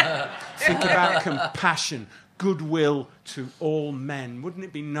 Think about compassion, goodwill to all men. Wouldn't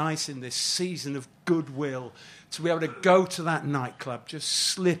it be nice in this season of goodwill to be able to go to that nightclub, just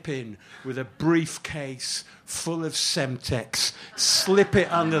slip in with a briefcase full of Semtex, slip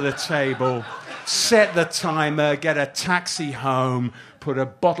it under the table, set the timer, get a taxi home, put a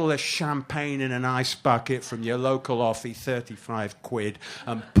bottle of champagne in an ice bucket from your local offie, 35 quid,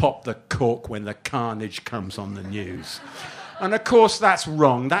 and pop the cork when the carnage comes on the news. And of course that's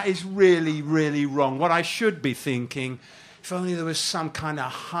wrong. That is really, really wrong. What I should be thinking, if only there was some kind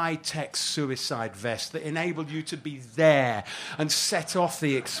of high-tech suicide vest that enabled you to be there and set off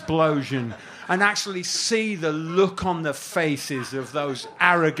the explosion and actually see the look on the faces of those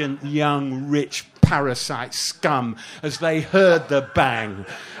arrogant, young, rich parasite scum as they heard the bang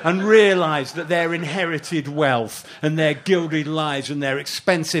and realised that their inherited wealth and their gilded lives and their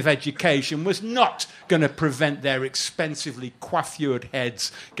expensive education was not going to prevent their expensively coiffured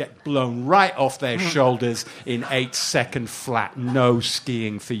heads get blown right off their shoulders in 8-second flat. No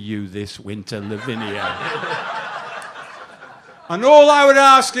skiing for you this winter, Lavinia. And all I would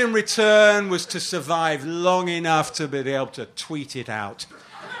ask in return was to survive long enough to be able to tweet it out.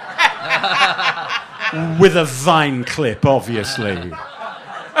 With a Vine clip, obviously.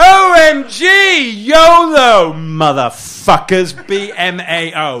 OMG! YOLO, motherfuckers!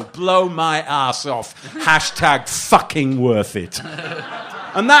 BMAO. Blow my ass off. Hashtag fucking worth it.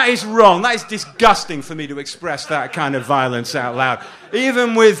 And that is wrong. That is disgusting for me to express that kind of violence out loud.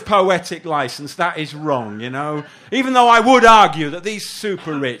 Even with poetic license, that is wrong, you know? Even though I would argue that these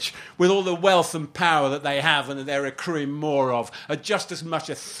super rich, with all the wealth and power that they have and that they're accruing more of, are just as much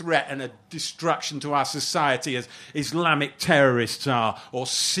a threat and a destruction to our society as Islamic terrorists are or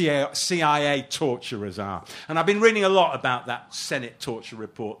CIA torturers are. And I've been reading a lot about that Senate torture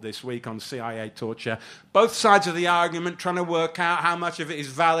report this week on CIA torture. Both sides of the argument trying to work out how much of it is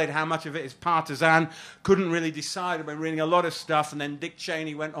valid, how much of it is partisan. Couldn't really decide. I've been reading a lot of stuff, and then Dick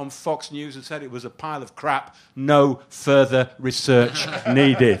Cheney went on Fox News and said it was a pile of crap. No further research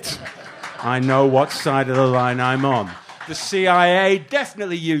needed. I know what side of the line I'm on. The CIA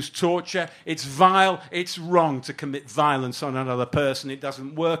definitely used torture. It's vile. It's wrong to commit violence on another person. It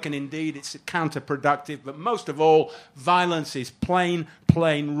doesn't work, and indeed it's counterproductive. But most of all, violence is plain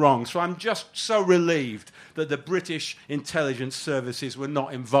wrong. So I'm just so relieved that the British intelligence services were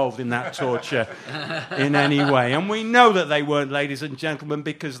not involved in that torture in any way. And we know that they weren't, ladies and gentlemen,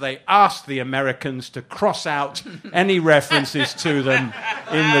 because they asked the Americans to cross out any references to them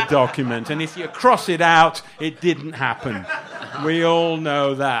in the document. And if you cross it out, it didn't happen. We all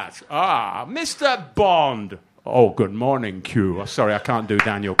know that. Ah, Mr. Bond. Oh, good morning, Q. Oh, sorry, I can't do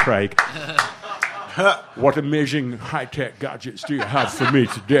Daniel Craig. What amazing high-tech gadgets do you have for me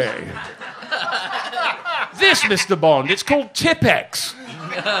today? This, Mr. Bond, it's called Tipp-Ex.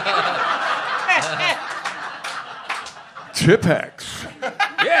 Tipp-Ex.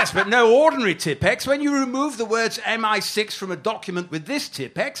 Yes, but no ordinary Tipp-Ex. When you remove the words MI6 from a document with this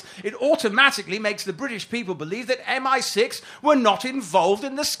Tipp-Ex, it automatically makes the British people believe that MI6 were not involved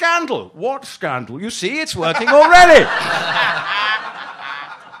in the scandal. What scandal? You see, it's working already.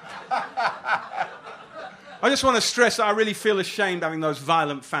 I just want to stress that I really feel ashamed having those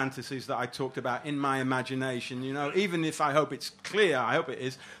violent fantasies that I talked about in my imagination. You know, even if I hope it's clear, I hope it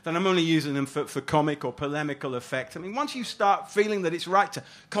is, then I'm only using them for comic or polemical effect. I mean, once you start feeling that it's right to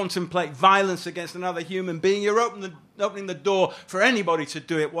contemplate violence against another human being, you're opening the door for anybody to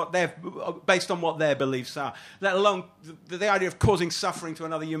do it based on what their beliefs are. Let alone the idea of causing suffering to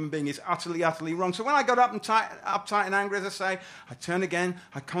another human being is utterly wrong. So when I got uptight and angry, as I say, I turn again,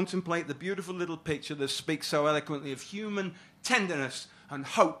 I contemplate the beautiful little picture that speaks so eloquently of human tenderness and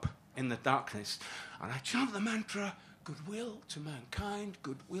hope in the darkness. And I chant the mantra, goodwill to mankind,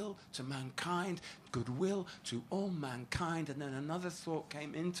 goodwill to mankind, goodwill to all mankind. And then another thought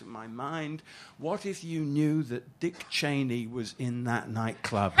came into my mind. What if you knew that Dick Cheney was in that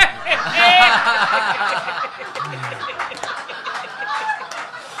nightclub?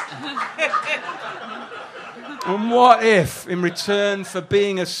 And what if, in return for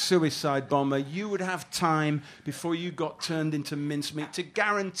being a suicide bomber, you would have time before you got turned into mincemeat to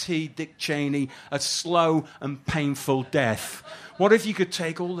guarantee Dick Cheney a slow and painful death? What if you could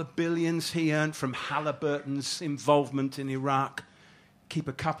take all the billions he earned from Halliburton's involvement in Iraq, keep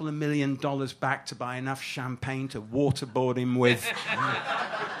a couple of $1 million back to buy enough champagne to waterboard him with,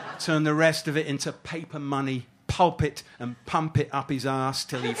 turn the rest of it into paper money, pulp it and pump it up his arse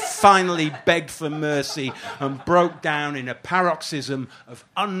till he finally begged for mercy and broke down in a paroxysm of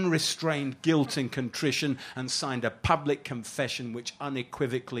unrestrained guilt and contrition and signed a public confession which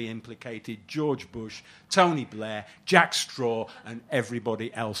unequivocally implicated George Bush, Tony Blair, Jack Straw and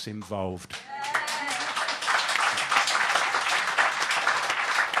everybody else involved.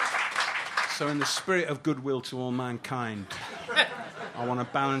 So in the spirit of goodwill to all mankind, I want to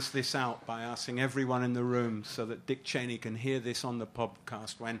balance this out by asking everyone in the room so that Dick Cheney can hear this on the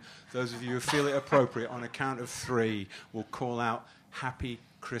podcast when those of you who feel it appropriate on a count of 3 will call out Happy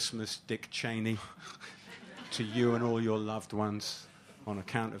Christmas, Dick Cheney, to you and all your loved ones on a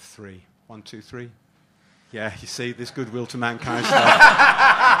count of 3. 1, 2, 3. Yeah, you see, this goodwill to mankind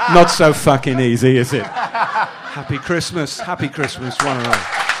stuff. Not so fucking easy, is it? Happy Christmas, one and all.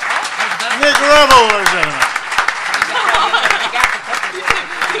 Nick Revell, ladies and gentlemen.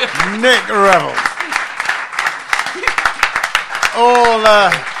 Nick Revell. All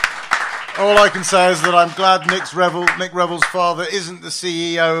I can say is that I'm glad Nick Revell's father isn't the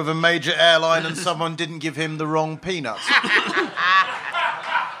CEO of a major airline and someone didn't give him the wrong peanuts.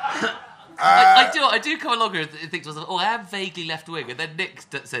 I do come along here and think to myself, I am vaguely left-wing, and then Nick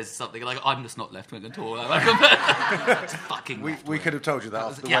says something like, I'm just not left-wing at all. It's fucking we could have told you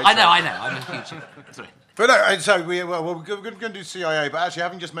that. I know. I'm a huge... Sorry. But no, so we're going to do CIA, but actually,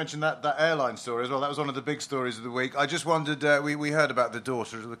 having just mentioned that airline story as well, that was one of the big stories of the week. I just wondered, we heard about the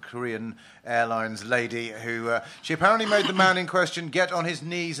daughter of the Korean Airlines lady who, she apparently made the man in question get on his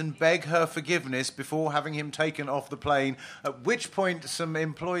knees and beg her forgiveness before having him taken off the plane, at which point some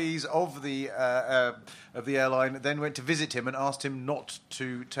employees of the airline then went to visit him and asked him not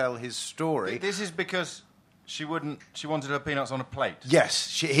to tell his story. This is because... She wanted her peanuts on a plate.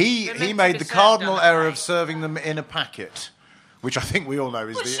 Yes, he made the cardinal error of serving them in a packet, which I think we all know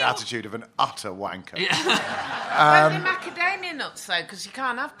is the attitude of an utter wanker. Yeah. But the macadamia nuts, though, because you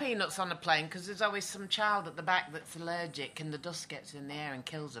can't have peanuts on a plane because there's always some child at the back that's allergic and the dust gets in the air and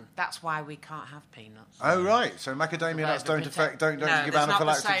kills them. That's why we can't have peanuts. Oh, right. So macadamia nuts don't give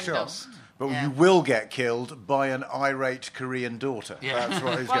anaphylactic shots. But yeah. You will get killed by an irate Korean daughter. Yeah. That's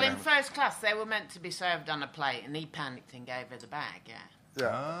what well, in first class, they were meant to be served on a plate, and he panicked and gave her the bag, yeah.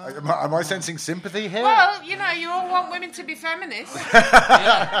 Yeah. Am I sensing sympathy here? Well, you know, you all want women to be feminists. She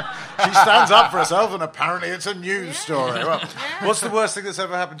stands up for herself, and apparently it's a news story. Well, what's the worst thing that's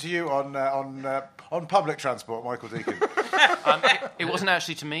ever happened to you on public transport, Michael Deacon? It wasn't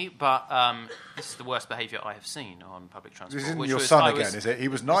actually to me, but this is the worst behaviour I have seen on public transport. This isn't your son again, is it? He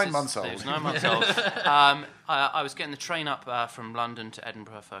was 9 months old. He was 9 months old. I was getting the train up from London to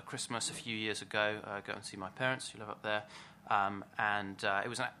Edinburgh for Christmas a few years ago. Go and see my parents who live up there. And it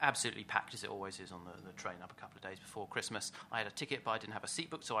was absolutely packed, as it always is on the train up a couple of days before Christmas. I had a ticket, but I didn't have a seat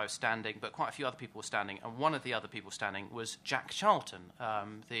booked, so I was standing, but quite a few other people were standing, and one of the other people standing was Jack Charlton,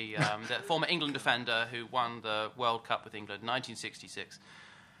 the former England defender who won the World Cup with England in 1966.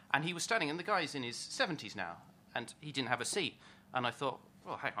 And he was standing, and the guy's in his 70s now, and he didn't have a seat. And I thought,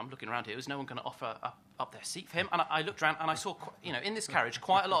 well, hang on, I'm looking around here. Is no one going to offer up their seat for him? And I looked around and I saw, in this carriage,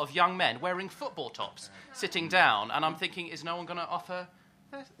 quite a lot of young men wearing football tops sitting down. And I'm thinking, is no one going to offer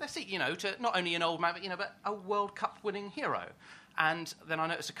their seat, to not only an old man, but a World Cup winning hero? And then I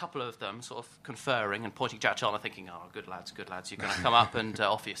noticed a couple of them sort of conferring and pointing Jack Charlton, thinking, oh, good lads, you're going to come up and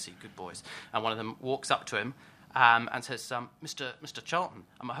offer your seat, good boys. And one of them walks up to him and says, Mr. Charlton,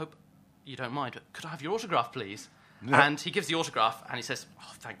 I hope you don't mind, but could I have your autograph, please? Yeah. And he gives the autograph, and he says,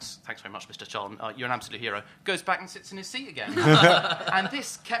 oh, thanks very much, Mr. Charlton. You're an absolute hero. Goes back and sits in his seat again. And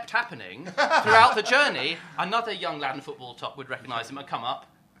this kept happening throughout the journey. Another young lad in football top would recognise him and come up,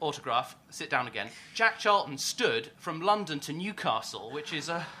 autograph, sit down again. Jack Charlton stood from London to Newcastle, which is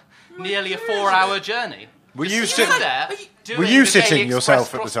nearly a 4-hour journey. Were you sitting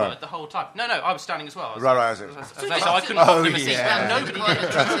yourself at the time? The whole time? No, I was standing as well. Right. So I couldn't offer him a seat. Nobody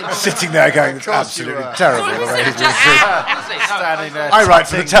did. Sitting there going, it's absolutely terrible. Standing there. I write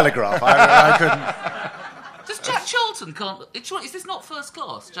for the Telegraph. I couldn't. Does Jack Charlton can't? Is this not first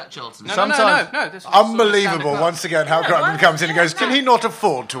class, Jack Charlton? No. This unbelievable. Once again, Hal Crutton comes in and goes, can he not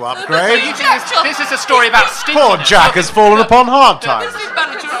afford to upgrade? This is a story about stinginess. Poor Jack has fallen upon hard times. This is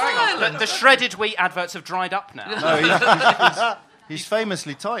manager of Ireland. The shredded wheat adverts have dried up now. No, he's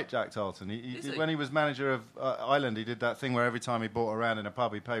famously tight, Jack Charlton. When he was manager of Ireland, he did that thing where every time he bought around in a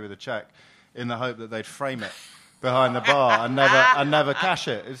pub, he'd pay with a cheque in the hope that they'd frame it behind the bar and never cash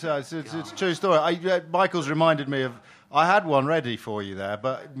it. It's a true story. Michael's reminded me of... I had one ready for you there,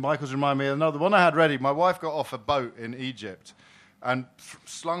 but Michael's reminded me of another one I had ready. My wife got off a boat in Egypt and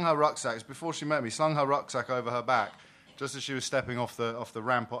slung her rucksack, before she met me, slung her rucksack over her back, just as she was stepping off the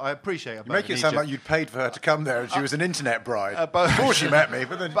ramp. I appreciate a boat. You make it sound like you'd paid for her to come there and she was an internet bride. Before Before she met me.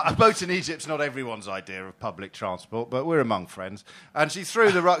 But a boat in Egypt's not everyone's idea of public transport, but we're among friends. And she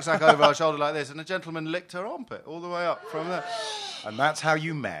threw the rucksack over her shoulder like this, and a gentleman licked her armpit all the way up from there. And that's how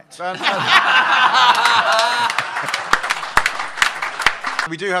you met.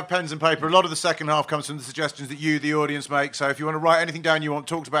 We do have pens and paper. A lot of the second half comes from the suggestions that you, the audience, make. So if you want to write anything down you want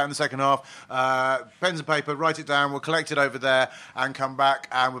talked about in the second half, pens and paper, write it down. We'll collect it over there and come back.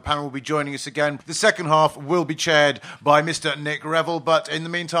 And the panel will be joining us again. The second half will be chaired by Mr. Nick Revell. But in the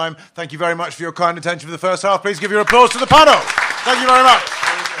meantime, thank you very much for your kind attention for the first half. Please give your applause to the panel. Thank you very much.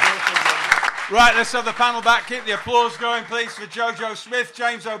 Right, let's have the panel back. Keep the applause going, please, for Jojo Smith,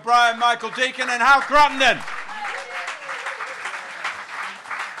 James O'Brien, Michael Deacon and Hal Crutton.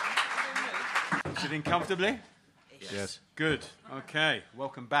 Sitting comfortably? Yes. Good. Okay,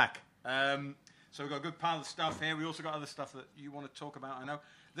 welcome back. So we've got a good pile of stuff here. We also got other stuff that you want to talk about, I know.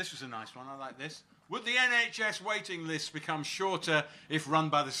 This was a nice one. I like this. Would the NHS waiting list become shorter if run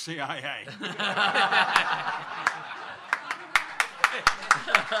by the CIA? I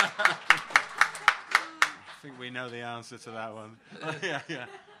think we know the answer to that one.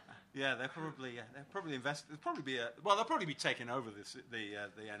 Yeah, they'll probably invest. They'll probably be taking over the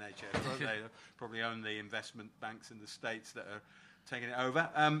NHS. They'll probably own the investment banks in the States that are taking it over.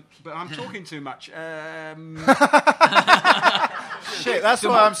 But I'm talking too much. Shit, that's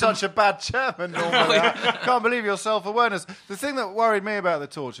why I'm such a bad chairman normally. I can't believe your self-awareness. The thing that worried me about the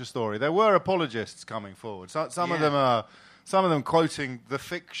torture story, there were apologists coming forward. Some of them quoting the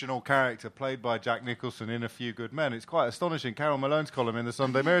fictional character played by Jack Nicholson in A Few Good Men. It's quite astonishing. Carol Malone's column in the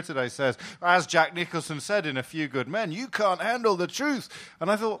Sunday Mirror today says, as Jack Nicholson said in A Few Good Men, you can't handle the truth.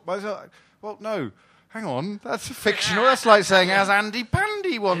 And I thought, well, no. Hang on, that's fictional. That's like saying, as Andy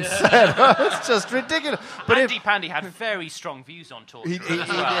Pandy once said. It's just ridiculous. But Andy Pandy had very strong views on torture.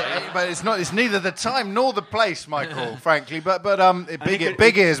 But it's neither the time nor the place, Michael, frankly. But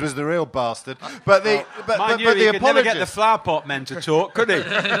Big Ears was the real bastard. But the Mind you, he could never get the flower pot men to talk, could he?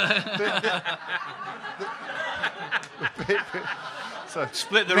 So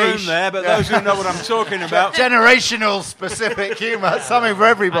split the room there, but those who know what I'm talking about. Generational specific humour, something for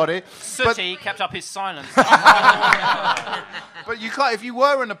everybody. Sooty kept up his silence. But you can't, if you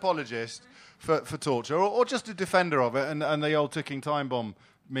were an apologist for torture, or just a defender of it, and the old ticking time bomb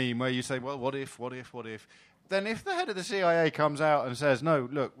meme where you say, well, what if? Then if the head of the CIA comes out and says, no,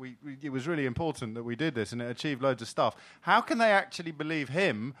 look, it was really important that we did this and it achieved loads of stuff, how can they actually believe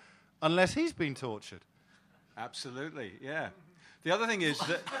him unless he's been tortured? Absolutely, yeah. The other thing is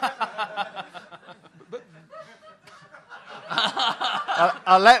that...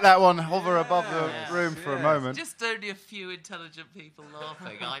 I'll let that one hover above the room for a moment. Just only a few intelligent people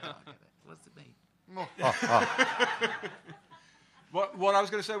laughing. I don't get it. What's it mean? What I was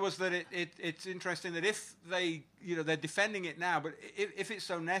going to say was that it's interesting that if they're defending it now, but if it's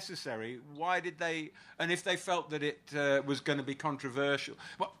so necessary, why did they... And if they felt that it was going to be controversial...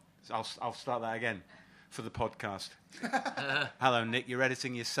 Well, I'll start that again. For the podcast. Hello, Nick. You're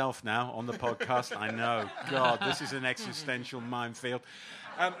editing yourself now on the podcast. I know. God, this is an existential minefield.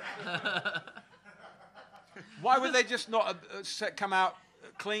 Why would they just not come out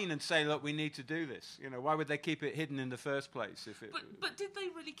clean and say, look, we need to do this? Why would they keep it hidden in the first place? But did they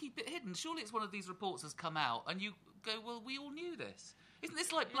really keep it hidden? Surely it's one of these reports has come out and you go, well, we all knew this. Isn't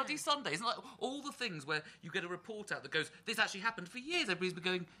this like Bloody Sunday? Isn't it like all the things where you get a report out that goes, this actually happened for years? Everybody's been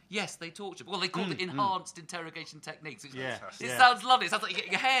going, yes, they tortured. Well, they call it enhanced interrogation techniques. It sounds lovely. It sounds like you're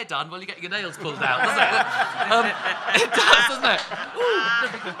getting your hair done while you're getting your nails pulled out, doesn't it? It does, doesn't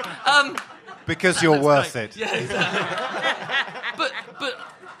it? Because you're worth it. Yeah, exactly.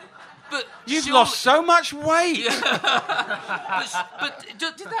 But you've lost so much weight. But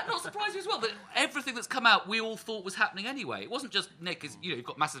did that not surprise you as well? That everything that's come out, we all thought was happening anyway. It wasn't just Nick, you've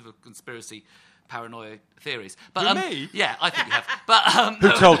got massive conspiracy paranoia theories. But me? Yeah, I think you have. But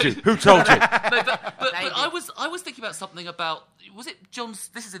who told you? Who told you? But I was thinking about something about, was it John's?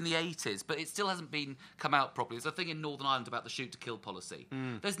 This is in the 80s, but it still hasn't been come out properly. There's a thing in Northern Ireland about the shoot to kill policy.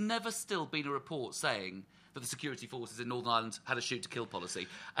 There's never still been a report saying that the security forces in Northern Ireland had a shoot-to-kill policy.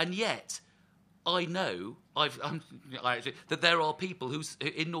 And yet, I know that there are people who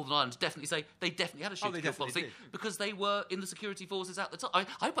in Northern Ireland definitely say they definitely had a shoot-to-kill policy because they were in the security forces at the time. I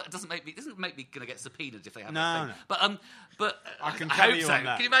hope it doesn't make me going to get subpoenaed if they have that thing. No. But I can hope you so. on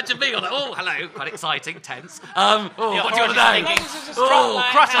that. Can you imagine me on that? Oh, hello, quite exciting, tense. What do you want to know?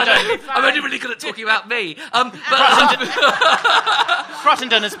 I'm only really good at talking about me.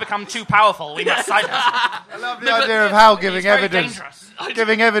 Cruttenden has become too powerful. We must silence. I love the idea of Hal giving evidence. Dangerous.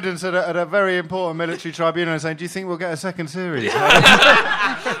 Giving evidence at a very important military tribunal and saying, do you think we'll get a second series?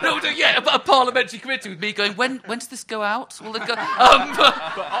 A parliamentary committee with me going, when does this go out? Will it go?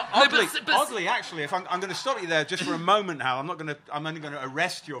 Oddly, actually, if I'm going to stop you there just for a moment, Hal, I'm only going to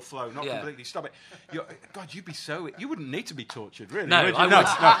arrest your flow, not completely stop it. God, you wouldn't need to be tortured, really. No, I would. I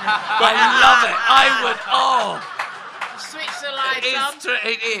love it. I would. Oh. Switch the lights on.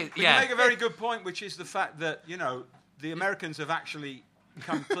 It is. But you make a very good point, which is the fact that, the Americans have actually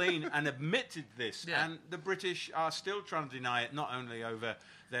come clean and admitted this, and the British are still trying to deny it, not only over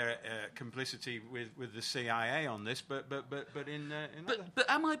their complicity with the CIA on this, but in other... But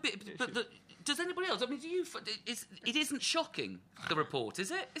am I? Does anybody else? I mean, it isn't shocking, the report,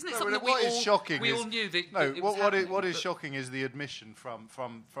 is it? Isn't it something that we all knew that? No. What is shocking is the admission from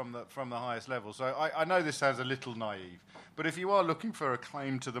the highest level. So I know this sounds a little naive, but if you are looking for a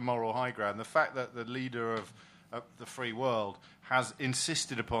claim to the moral high ground, the fact that the leader of the free world has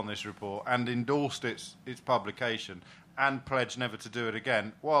insisted upon this report and endorsed its publication and pledged never to do it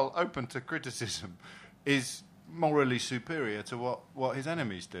again, while open to criticism, is morally superior to what his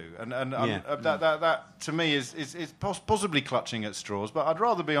enemies do, and that to me is possibly clutching at straws. But I'd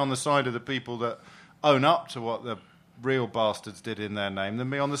rather be on the side of the people that own up to what the real bastards did in their name than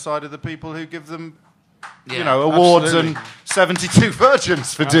be on the side of the people who give them, awards and 72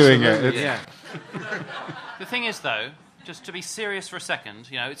 virgins for doing it. The thing is, though, just to be serious for a second,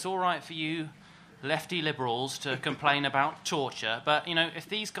 it's all right for you lefty liberals to complain about torture, but, if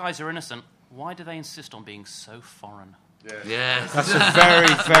these guys are innocent, why do they insist on being so foreign? Yes. That's a very,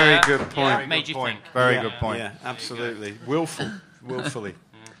 very good point. Yeah, made you think. Very good point. Yeah, absolutely. Willfully.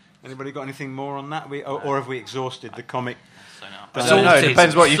 Anybody got anything more on that? Or have we exhausted the comic? I don't know. It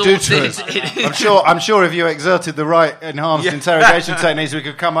depends what you do to us. I'm sure if you exerted the right enhanced interrogation techniques, we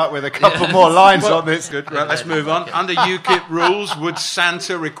could come up with a couple more lines on this. Good. Right, let's move on. Under UKIP rules, would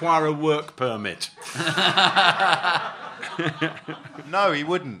Santa require a work permit? No, he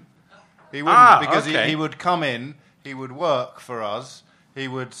wouldn't. He wouldn't because okay. he would come in, he would work for us, he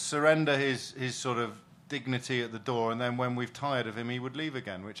would surrender his sort of dignity at the door, and then when we've tired of him, he would leave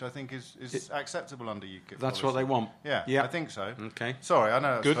again, which I think is acceptable under UKIP. That's what they want. Yeah, I think so. Okay. Sorry, I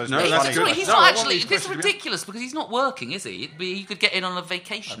know that's Good. supposed No, to be that's funny. good. He's No, not I actually. want these This is questions- ridiculous because he's not working, is he? You could get in on a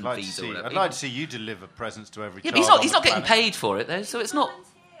vacation I'd like to visa. see, or whatever. I'd like to see you deliver presents to every Yeah, child. but he's not on the getting planet. paid for it though, so it's not.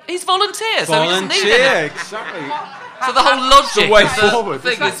 He's volunteer, so he doesn't need Volunteer, anything. exactly. So the whole logic way of the forward.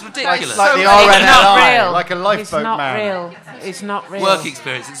 thing is ridiculous. Like the He's not RNLI, real. like a lifeboat It's not man. real. It's not real. Work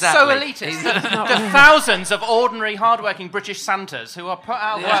experience, exactly. So elitist. The thousands of ordinary, hard-working British Santas who are put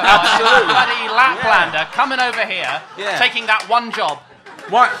out of work by bloody Laplander coming over here, taking that one job.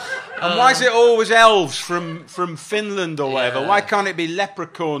 Why? And why is it always elves from Finland or whatever? Yeah. Why can't it be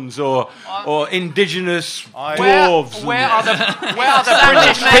leprechauns or indigenous Where dwarves? are the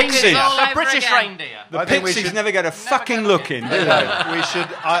British Pixies. reindeer? All The over British again. reindeer. The I think we pixies should- never get a fucking look in, do they? We should.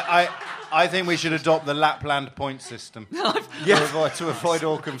 I think we should adopt the Lapland point system to avoid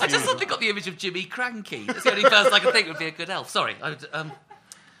all I confusion. just suddenly got the image of Jimmy Cranky. That's the only person I could think would be a good elf. Sorry,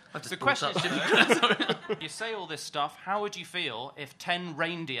 I've just The brought question up is, Jimmy Cranky. you say all this stuff, how would you feel if 10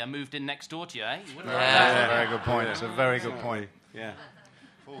 reindeer moved in next door to you, eh? You wouldn't That's a very good point. It's a very good point. Yeah.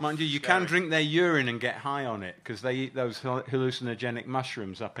 Mind you, you can drink their urine and get high on it because they eat those hallucinogenic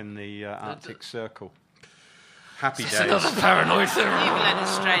mushrooms up in the Arctic Circle. Happy days. Another paranoid thing. You've led a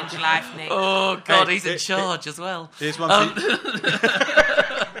strange life, Nick. Oh God, he's in charge as well. Here's one for you.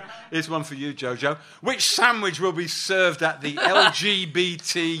 Here's one for you, Jojo. Which sandwich will be served at the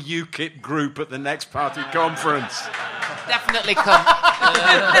LGBT UKIP group at the next party conference? Definitely come.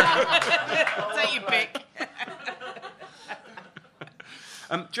 Take your pick.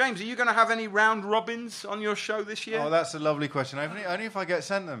 James, are you going to have any round robins on your show this year? Oh, that's a lovely question. Only if I get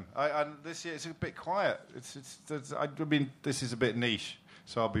sent them. This year it's a bit quiet. I mean, this is a bit niche,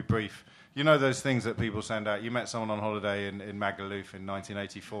 so I'll be brief. You know those things that people send out. You met someone on holiday in Magaluf in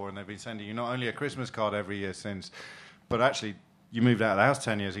 1984, and they've been sending you not only a Christmas card every year since, but actually you moved out of the house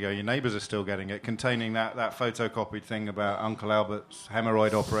 10 years ago. Your neighbours are still getting it, containing that photocopied thing about Uncle Albert's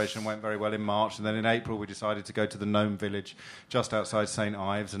hemorrhoid operation went very well in March, and then in April we decided to go to the Gnome Village just outside St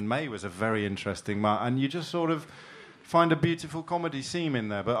Ives, and May was a very interesting month, and you just sort of find a beautiful comedy seam in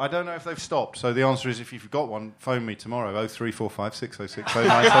there, but I don't know if they've stopped. So the answer is, if you've got one, phone me tomorrow, 0345 606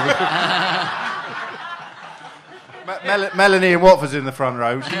 097. Melanie in Watford's in the front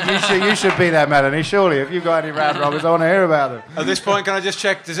row. You should be there, Melanie, surely. If you've got any round robbers, I want to hear about them. At this point, can I just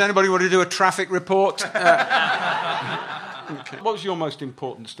check, does anybody want to do a traffic report? Okay. What was your most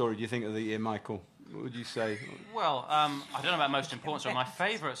important story, do you think, of the year, Michael? What would you say? Well, I don't know about most important story. My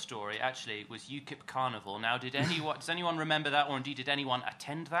favourite story, actually, was UKIP Carnival. Now, does anyone remember that, or indeed did anyone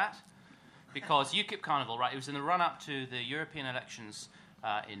attend that? Because UKIP Carnival, right, it was in the run-up to the European elections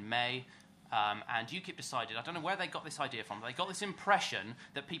in May, and UKIP decided, I don't know where they got this idea from, but they got this impression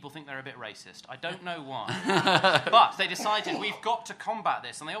that people think they're a bit racist. I don't know why. But they decided, we've got to combat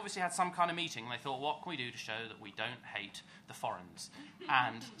this, and they obviously had some kind of meeting, and they thought, what can we do to show that we don't hate the foreigners?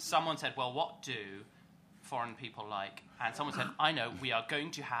 And someone said, well, what do foreign people like? And someone said, I know, we are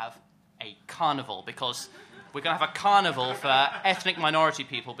going to have a carnival, because we're going to have a carnival for ethnic minority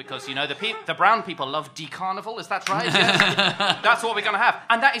people, because, you know, the brown people love de-carnival, is that right? Yes. That's what we're going to have.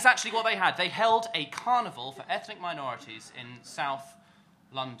 And that is actually what they had. They held a carnival for ethnic minorities in South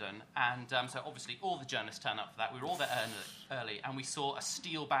London, and so obviously all the journalists turned up for that. We were all there early, and we saw a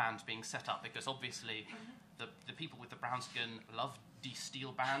steel band being set up, because obviously the people with the brown skin love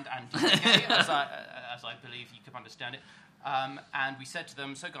steel band and DK, as I believe you could understand it. And we said to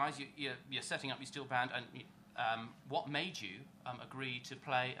them, so guys, you're setting up your steel band, and what made you agree to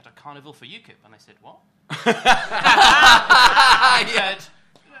play at a carnival for UKIP? And they said, what? I said,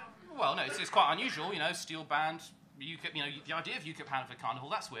 well, no, it's quite unusual, you know, steel band, UKIP, you know, the idea of UKIP having a carnival,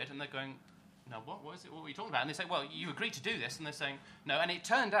 that's weird. And they're going, no, what is it? What are you talking about? And they say, well, you agreed to do this. And they're saying, no. And it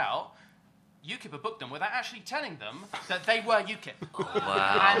turned out UKIP had booked them without actually telling them that they were UKIP.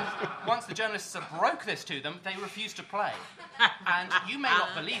 Wow. And once the journalists broke this to them, they refused to play. And you may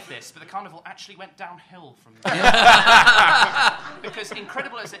not believe this, but the carnival actually went downhill from there. Because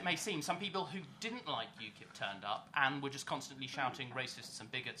incredible as it may seem, some people who didn't like UKIP turned up and were just constantly shouting racists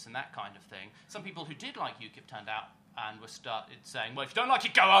and bigots and that kind of thing. Some people who did like UKIP turned out and were started saying, well, if you don't like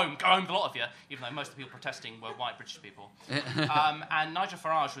it, go home, the lot of you, even though most of the people protesting were white British people. And Nigel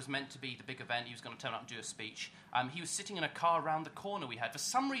Farage was meant to be the big event. He was going to turn up and do a speech. He was sitting in a car around the corner we had. For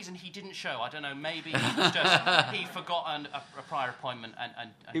some reason, he didn't show. I don't know, maybe he was just, he'd forgotten a prior appointment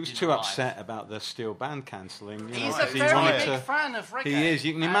and he was too upset about the Steel Band cancelling. He's a very big fan of reggae. He is,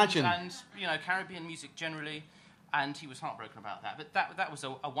 you can imagine. And Caribbean music generally. And he was heartbroken about that. But that was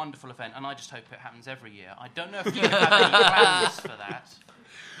a wonderful event, and I just hope it happens every year. I don't know if you have any plans for that.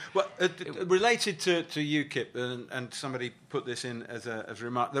 Well, related to UKIP, and somebody put this in as a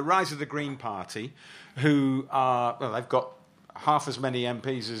remark, the rise of the Green Party, who are, well, they've got half as many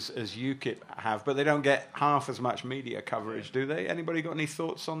MPs as UKIP have, but they don't get half as much media coverage, do they? Anybody got any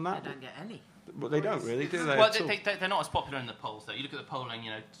thoughts on that? They don't get any. Well, they don't really, do they? Well, they're not as popular in the polls, though. You look at the polling,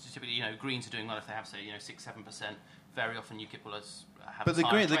 typically, Greens are doing well if they have, say, 6-7%. Very often UKIP will have but the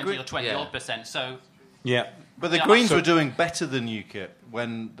 20 or 20-odd%. So, yeah. But the Greens were doing better than UKIP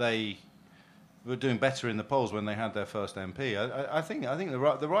when they were doing better in the polls when they had their first MP. I think the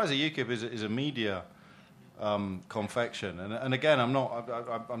rise of UKIP is a media confection. And again,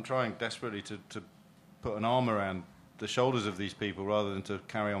 I'm trying desperately to put an arm around the shoulders of these people rather than to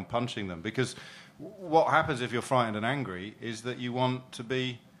carry on punching them, because what happens if you're frightened and angry is that you want to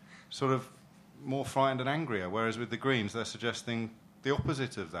be sort of more frightened and angrier, whereas with the Greens they're suggesting the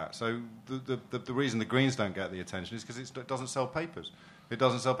opposite of that. So the reason the Greens don't get the attention is because it doesn't sell papers. It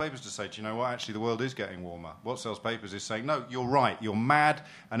doesn't sell papers to say, do you know what, actually the world is getting warmer. What sells papers is saying, no, you're right, you're mad,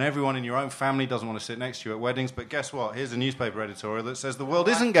 and everyone in your own family doesn't want to sit next to you at weddings, but guess what? Here's a newspaper editorial that says the world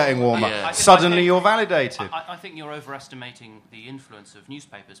isn't getting warmer. Suddenly you're validated. I think you're overestimating the influence of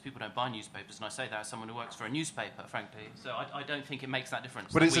newspapers. People don't buy newspapers, and I say that as someone who works for a newspaper, frankly. So I don't think it makes that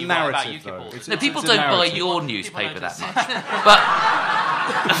difference. But it's a narrative, though. No, people don't buy your newspaper that much.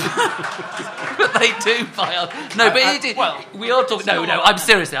 But they do buy our... No, but we are talking... No, I'm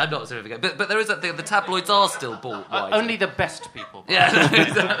seriously, I'm not serious. But there is that thing, the tabloids are still bought widely. Only the best people. Yeah, no,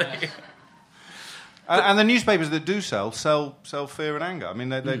 exactly. And the newspapers that do sell fear and anger. I mean,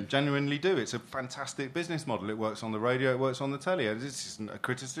 they genuinely do. It's a fantastic business model. It works on the radio, it works on the telly. This isn't a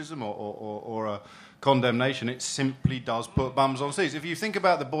criticism or a condemnation. It simply does put bums on seats. If you think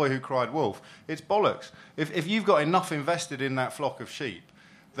about The Boy Who Cried Wolf, it's bollocks. If you've got enough invested in that flock of sheep,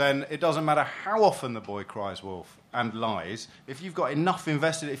 then it doesn't matter how often the boy cries wolf and lies. If you've got enough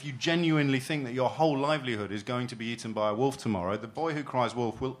invested, if you genuinely think that your whole livelihood is going to be eaten by a wolf tomorrow, the boy who cries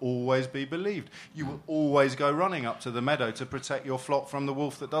wolf will always be believed. You will always go running up to the meadow to protect your flock from the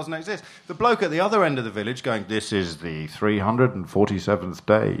wolf that doesn't exist. The bloke at the other end of the village going, this is the 347th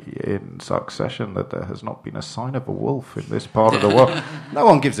day in succession that there has not been a sign of a wolf in this part of the world. No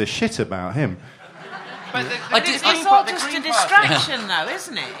one gives a shit about him. But it's all just a distraction, though,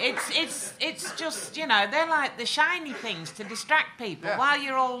 isn't it? It's just, they're like the shiny things to distract people while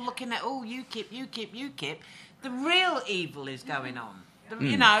you're all looking at, UKIP. The real evil is going on.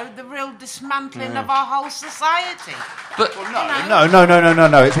 The real dismantling of our whole society. But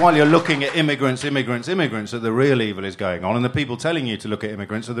no. It's while you're looking at immigrants that the real evil is going on, and the people telling you to look at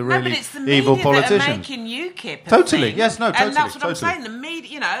immigrants are the really evil politicians. That are making UKIP. Totally, yes, no, totally. And that's what I'm saying. The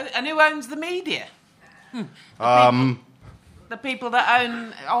media, and who owns the media? The people that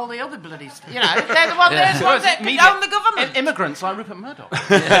own all the other bloody stuff. They're the ones that own the government. Immigrants like Rupert Murdoch.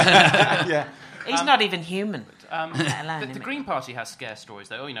 Yeah. He's not even human. The Green Party has scare stories,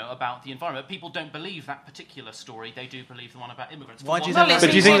 though, about the environment. People don't believe that particular story. They do believe the one about immigrants. Why do you think that? But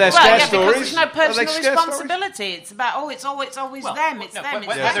do you think they're scare stories? Because there's no personal responsibility. It's about, it's always them.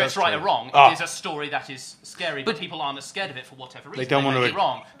 Whether it's right or wrong, it is a story that is scary, but people aren't as scared of it for whatever reason. They don't want to be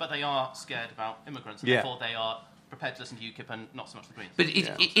wrong, but they are scared about immigrants, and therefore they are prepared to listen to UKIP and not so much the Greens. But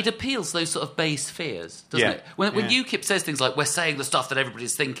it appeals to those sort of base fears, doesn't it? When UKIP says things like, we're saying the stuff that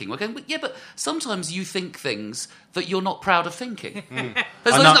everybody's thinking, we're going, but sometimes you think things that you're not proud of thinking. I've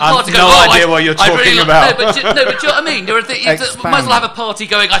no idea what you're talking about. No, but do you know what I mean? You might as well have a party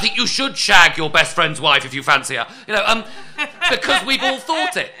going, I think you should shag your best friend's wife if you fancy her. Because we've all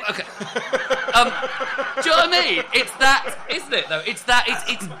thought it. Okay. Do you know what I mean? It's that, isn't it, though? It's that,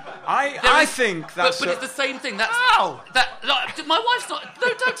 I think that's... But it's the same thing. That's... my wife's not... No,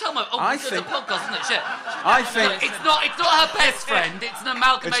 don't tell my... It's a podcast, isn't it? Shit. I think... It's not her best friend. It's an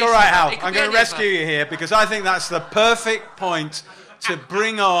amalgamation. It's all right, Hal. I'm going to rescue you here, because I think that's the perfect point to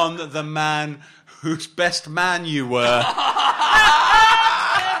bring on the man whose best man you were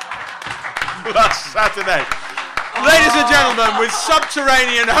last Saturday. Ladies and gentlemen, with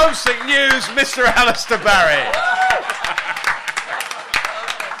Subterranean Homesick News, Mr. Alistair Barry.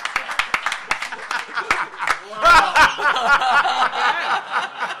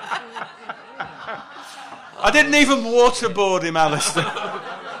 I didn't even waterboard him, Alistair. You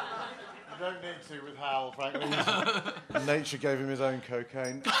don't need to with Hal, frankly. Nature gave him his own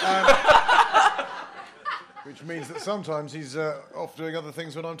cocaine. Which means that sometimes he's off doing other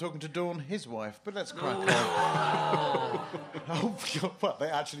things when I'm talking to Dawn, his wife. But let's crack on. Oh, what? They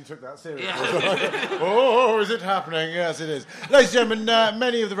actually took that seriously. Yeah. Oh, is it happening? Yes, it is. Ladies and gentlemen,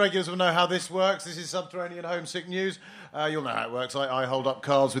 many of the regulars will know how this works. This is Subterranean Homesick News. You'll know how it works. I hold up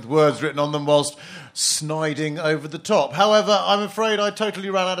cards with words written on them whilst sniding over the top. However, I'm afraid I totally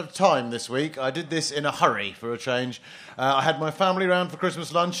ran out of time this week. I did this in a hurry for a change. I had my family round for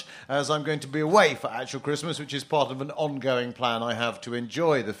Christmas lunch, as I'm going to be away for actual Christmas, which is part of an ongoing plan I have to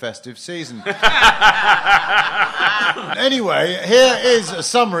enjoy the festive season. Anyway, here is a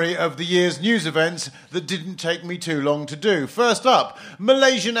summary of the year's news events that didn't take me too long to do. First up,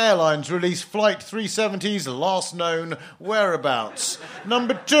 Malaysian Airlines released Flight 370's last known whereabouts.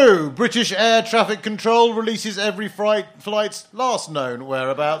 Number 2, British Air Traffic Control releases every flight's last known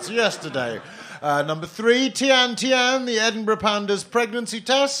whereabouts yesterday. Number 3, Tian Tian, the Edinburgh Panda's pregnancy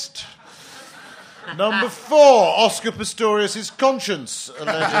test. Number 4, Oscar Pistorius' conscience,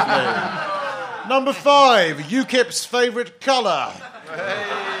 allegedly. Number 5, UKIP's favourite colour.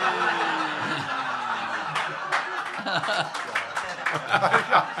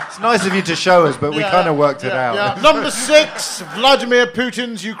 It's nice of you to show us, but we kind of worked it out. Yeah. Number 6, Vladimir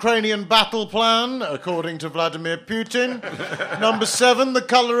Putin's Ukrainian battle plan, according to Vladimir Putin. Number 7, the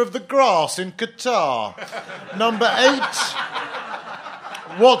colour of the grass in Qatar. Number 8,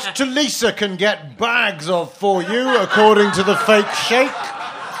 what Talisa can get bags of for you, according to the fake sheikh.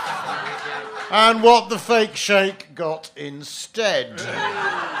 And what the fake sheikh got instead.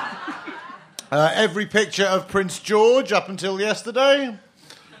 Every picture of Prince George up until yesterday.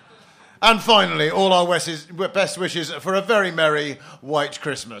 And finally, all our best wishes for a very merry white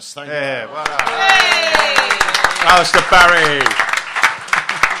Christmas. Thank you. Well done. Alistair Barry.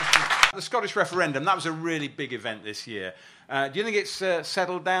 The Scottish referendum, that was a really big event this year. Do you think it's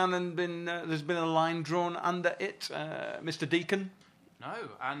settled down and there's been a line drawn under it, Mr. Deacon? No,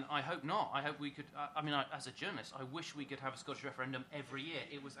 and I hope not. I hope we could... as a journalist, I wish we could have a Scottish referendum every year.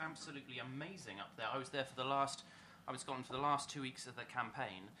 It was absolutely amazing up there. I was there I was in Scotland for the last 2 weeks of the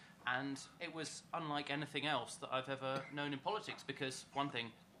campaign, and it was unlike anything else that I've ever known in politics, because, one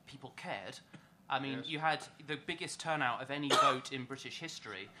thing, people cared. You had the biggest turnout of any vote in British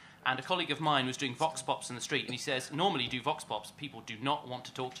history, and a colleague of mine was doing vox pops in the street, and he says, normally you do vox pops, people do not want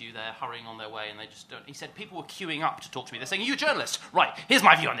to talk to you, they're hurrying on their way, and they just don't. He said people were queuing up to talk to me. They're saying, you're a journalist? Right, here's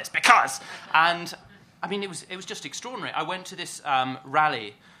my view on this, because... And, it was just extraordinary. I went to this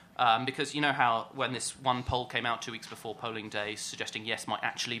rally... because you know how when this one poll came out 2 weeks before polling day suggesting yes might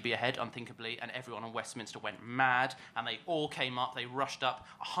actually be ahead unthinkably, and everyone in Westminster went mad, and they all came up, they rushed up.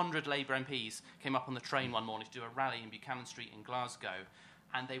 100 Labour MPs came up on the train one morning to do a rally in Buchanan Street in Glasgow,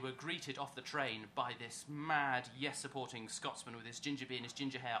 and they were greeted off the train by this mad yes-supporting Scotsman with his ginger beard and his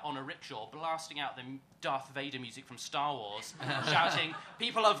ginger hair on a rickshaw, blasting out the Darth Vader music from Star Wars, shouting,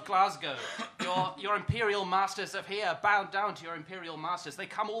 "People of Glasgow, your imperial masters are here, bow down to your imperial masters. They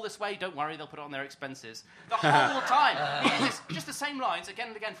come all this way, don't worry, they'll put it on their expenses." The whole time. Just the same lines, again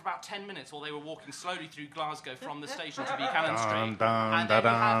and again, for about 10 minutes while they were walking slowly through Glasgow from the station to Buchanan Street. And then we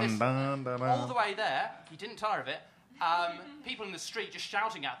had this, all the way there, he didn't tire of it, people in the street just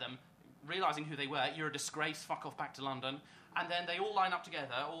shouting at them, realising who they were. "You're a disgrace, fuck off back to London." And then they all line up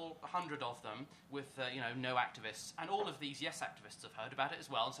together, all 100 of them, with, no activists. And all of these yes activists have heard about it as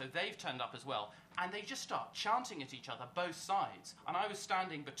well, and so they've turned up as well. And they just start chanting at each other, both sides. And I was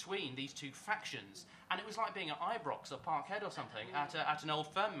standing between these two factions, and it was like being at Ibrox or Parkhead or something at an Old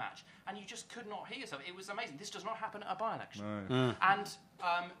Firm match. And you just could not hear yourself. It was amazing. This does not happen at a by-election. No. And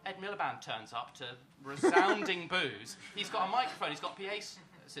Ed Miliband turns up to resounding boos. He's got a microphone, he's got a PA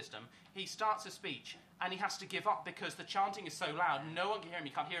system. He starts a speech, and he has to give up because the chanting is so loud, no one can hear him, he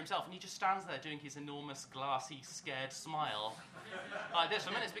can't hear himself, and he just stands there doing his enormous, glassy, scared smile like this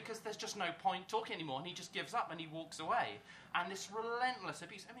for minutes, because there's just no point talking anymore, and he just gives up and he walks away. And this relentless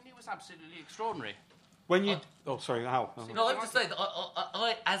abuse, it was absolutely extraordinary. When you... sorry, Hal. No, I would just say that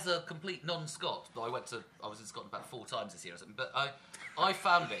I, as a complete non-Scot, I was in Scotland about 4 times this year or something, but I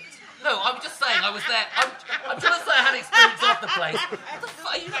found it. No, I'm just saying I was there. I'm trying to say I had experience of the place. What the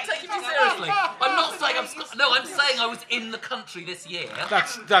fuck? Are you not taking me seriously? I'm not saying I'm Scot. No, I'm saying I was in the country this year.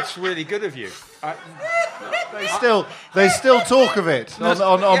 That's really good of you. They still talk of it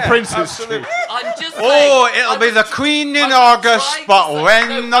on Prince's Street. I'm just saying, it'll be the Queen in August, but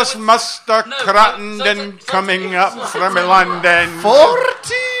when us Mr. Crattenden coming up from London.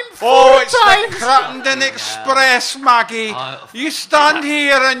 14 it's the Crattenden Express, Maggie. You stand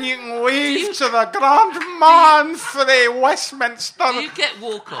here and you can wave to the Grand Man for the Westminster. Do you get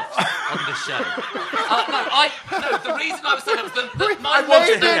walk-offs on the show? No, the reason I was saying that was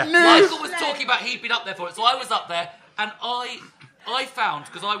that Michael was talking about he'd been up there for it, so I was up there, and I found,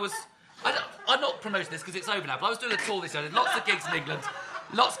 because I'm not promoting this because it's over now, but I was doing a tour this year, I did lots of gigs in England,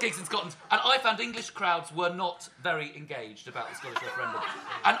 lots of gigs in Scotland, and I found English crowds were not very engaged about the Scottish referendum.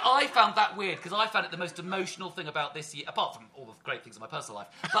 And I found that weird, because I found it the most emotional thing about this year, apart from all the great things in my personal life,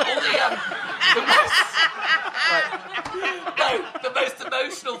 but all the most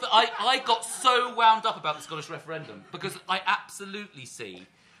emotional thing. I got so wound up about the Scottish referendum, because I absolutely see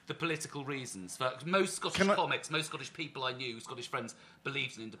the political reasons for most Scottish comics, most Scottish people I knew, Scottish friends,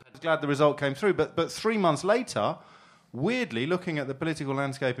 believed in independence. Glad the result came through, but 3 months later, weirdly, looking at the political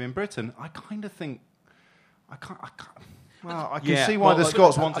landscape in Britain, I kind of think I can see why the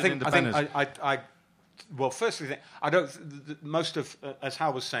Scots wanted independence. Firstly, I don't. Most of, as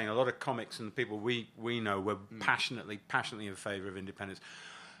Hal was saying, a lot of comics and the people we know were passionately in favour of independence.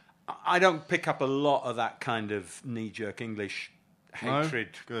 I don't pick up a lot of that kind of knee-jerk English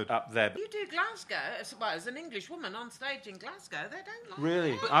hatred up there. You do Glasgow, as an English woman on stage in Glasgow, they don't like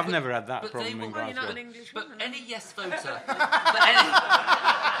really? that. I've never had that problem in Glasgow. You're not an English woman. But any yes voter...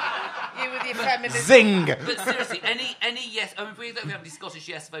 You with your feminism. Zing! But seriously, any yes... I mean, we don't have any Scottish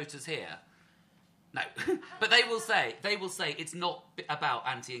yes voters here. No. But they will say it's not about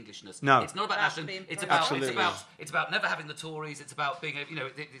anti-Englishness. No. It's not about nationalism. It's about never having the Tories. It's about being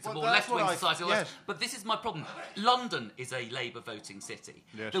it's a more left-wing society. Yes. But this is my problem. London is a Labour voting city.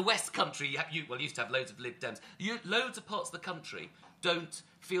 Yes. The West Country, used to have loads of Lib Dems. Loads of parts of the country don't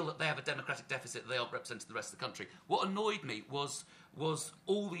feel that they have a democratic deficit, that they aren't representing the rest of the country. What annoyed me was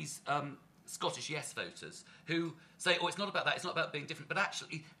all these Scottish yes voters who say, it's not about that, it's not about being different. But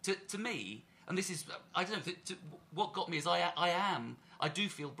actually, to me... And this is, I don't know, what got me is I do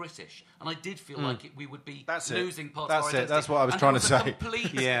feel British, and I did feel like we would be losing parts of our identity. That's what I was trying to say.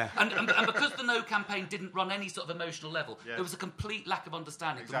 And because the No campaign didn't run any sort of emotional level, there was a complete lack of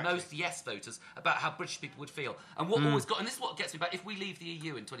understanding for most yes voters about how British people would feel. And what always got, and this is what gets me back, if we leave the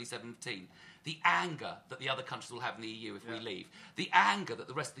EU in 2017, the anger that the other countries will have in the EU if we leave, the anger that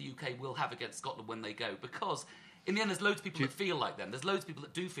the rest of the UK will have against Scotland when they go, because... In the end, there's loads of people that feel like them. There's loads of people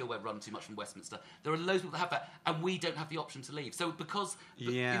that do feel we're run too much from Westminster. There are loads of people that have that, and we don't have the option to leave. So because,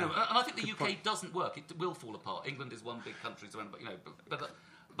 and I think the UK doesn't work. It will fall apart. England is one big country, so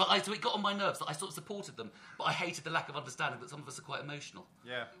so it got on my nerves that I sort of supported them, but I hated the lack of understanding that some of us are quite emotional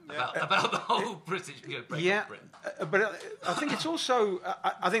about the whole British break of Britain. But I think it's also.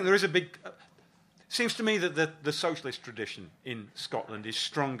 I think there is a big. Seems to me that the socialist tradition in Scotland is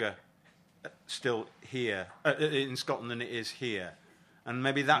stronger. Still here in Scotland than it is here, and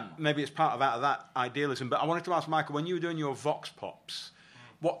maybe it's part of that idealism. But I wanted to ask Michael, when you were doing your Vox Pops,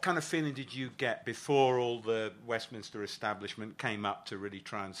 what kind of feeling did you get before all the Westminster establishment came up to really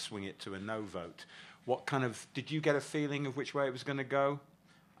try and swing it to a no vote? Did you get a feeling of which way it was going to go?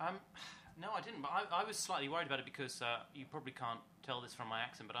 No, I didn't. But I was slightly worried about it because you probably can't tell this from my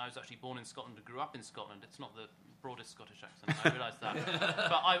accent, but I was actually born in Scotland and grew up in Scotland. It's not the broadest Scottish accent, I realise that.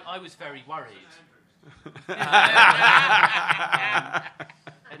 But I was very worried.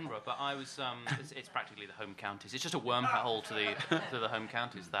 Edinburgh, but I was. It's practically the home counties. It's just a wormhole to the home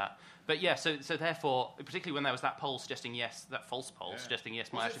counties. That, but yeah. So therefore, particularly when there was that poll suggesting yes, that false poll suggesting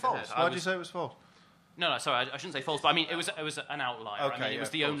yes, might actually be false. Why did you say it was false? No, sorry, I shouldn't say false, but I mean it was an outlier. Okay, I mean it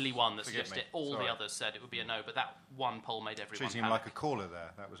was the only one that suggested it. All the others said it would be a no, but that one poll made everyone treating him like a caller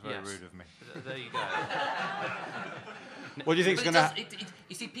there. That was very rude of me. There you go. What do you think is going to happen?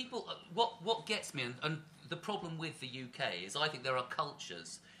 You see, people. What gets me, and the problem with the UK is, I think there are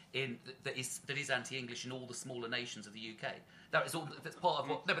cultures that is anti-English in all the smaller nations of the UK. That is all. That's part of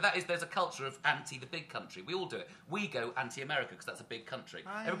what. No, but there's a culture of anti the big country. We all do it. We go anti-America because that's a big country.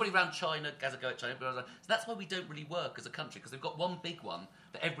 Everybody around China has a go at China. So that's why we don't really work as a country, because they've got one big one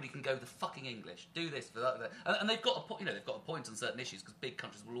that everybody can go the fucking English, do this for that, and they've got a point. They've got a point on certain issues, because big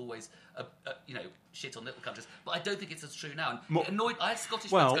countries will always shit on little countries. But I don't think it's as true now. And it annoyed. I had Scottish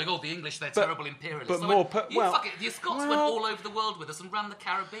friends going, "Oh, the English, they're terrible imperialists." But fuck it. The Scots went all over the world with us and ran the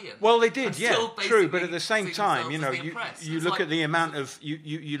Caribbean. Well, they did, yeah, true. But at the same time, you look at the amount of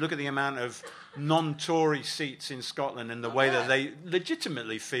you look at the amount of non-Tory seats in Scotland and the way that they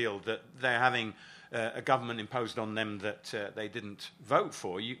legitimately feel that they're having a government imposed on them that they didn't vote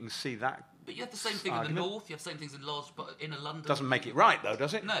for. You can see that. But you have the same thing in the north. You have the same things in inner London. Doesn't make it right, though,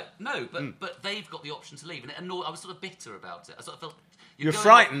 does it? No. But they've got the option to leave, and I was sort of bitter about it. I sort of felt. You're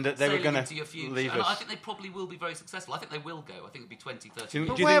frightened that they were going to leave us. I think they probably will be very successful. I think they will go. I think it'll be 2030.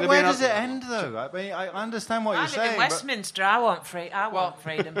 But where does it end, though? I mean, I understand what you're saying. I live in Westminster. I want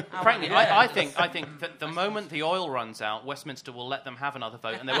freedom. Frankly, I think that the moment the oil runs out, Westminster will let them have another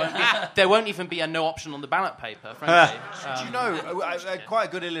vote, and there won't even be a no option on the ballot paper. Frankly, do you know? Quite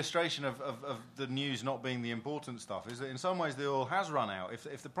a good illustration of the news not being the important stuff is that in some ways the oil has run out.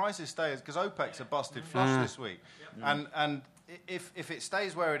 If the prices stay, because OPEC's are busted flush this week, and if it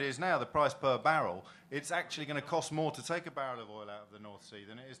stays where it is now, the price per barrel, it's actually going to cost more to take a barrel of oil out of the North Sea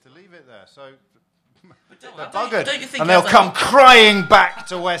than it is to leave it there. So they're buggered, and they'll come crying back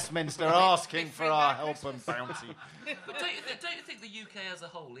to Westminster asking for our help and bounty. But don't you think the UK as a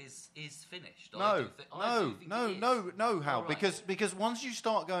whole is finished? No, Hal, because once you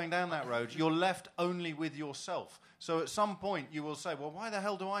start going down that road, you're left only with yourself. So at some point you will say, well, why the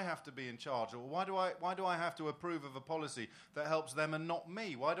hell do I have to be in charge? Or why do I have to approve of a policy that helps them and not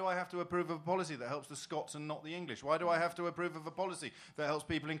me? Why do I have to approve of a policy that helps the Scots and not the English? Why do I have to approve of a policy that helps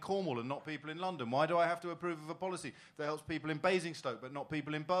people in Cornwall and not people in London? Why do I have to approve of a policy that helps people in Basingstoke but not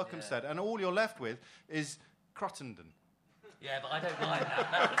people in Berkhamsted? And all you're left with is Cruttendon. Yeah, but I don't mind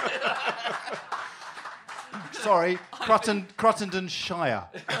that. Sorry, Cruttendon Shire.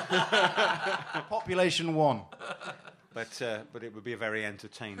 Population 1. But it would be a very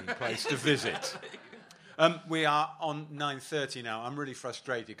entertaining place to visit. We are on 9:30 now. I'm really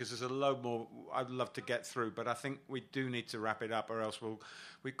frustrated because there's a load more I'd love to get through, but I think we do need to wrap it up, or else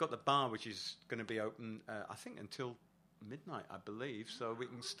we've got the bar, which is going to be open, I think, until midnight, I believe, so we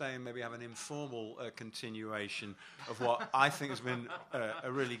can stay and maybe have an informal continuation of what I think has been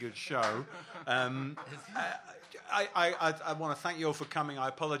a really good show. I want to thank you all for coming. I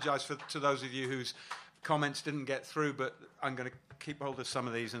apologise to those of you whose comments didn't get through, but I'm going to keep hold of some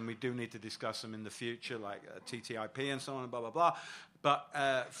of these, and we do need to discuss them in the future, like TTIP and so on, and blah, blah, blah. But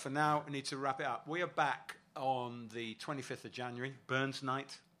for now, we need to wrap it up. We are back on the 25th of January, Burns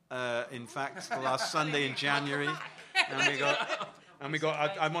Night. In fact, the last Sunday in January, and we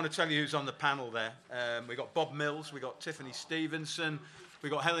got. I want to tell you who's on the panel there. We got Bob Mills, we got Tiffany Stevenson, we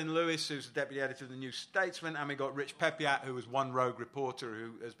got Helen Lewis, who's the deputy editor of the New Statesman, and we got Rich Pepiat, who was one rogue reporter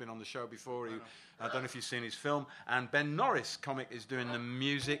who has been on the show before. I don't know if you've seen his film, and Ben Norris, comic, is doing the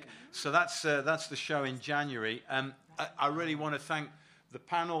music. So that's the show in January. I really want to thank the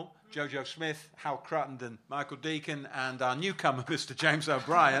panel. Jojo Smith, Hal Cruttendon, Michael Deacon, and our newcomer, Mr. James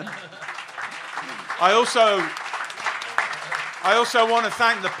O'Brien. I also want to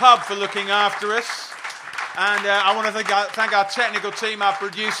thank the pub for looking after us. And I want to thank our technical team, our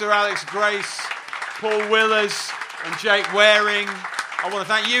producer, Alex Grace, Paul Willers, and Jake Waring. I want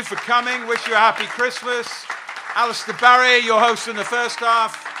to thank you for coming. Wish you a happy Christmas. Alistair Barry, your host in the first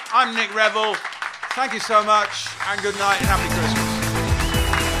half. I'm Nick Revell. Thank you so much, and good night, and happy Christmas.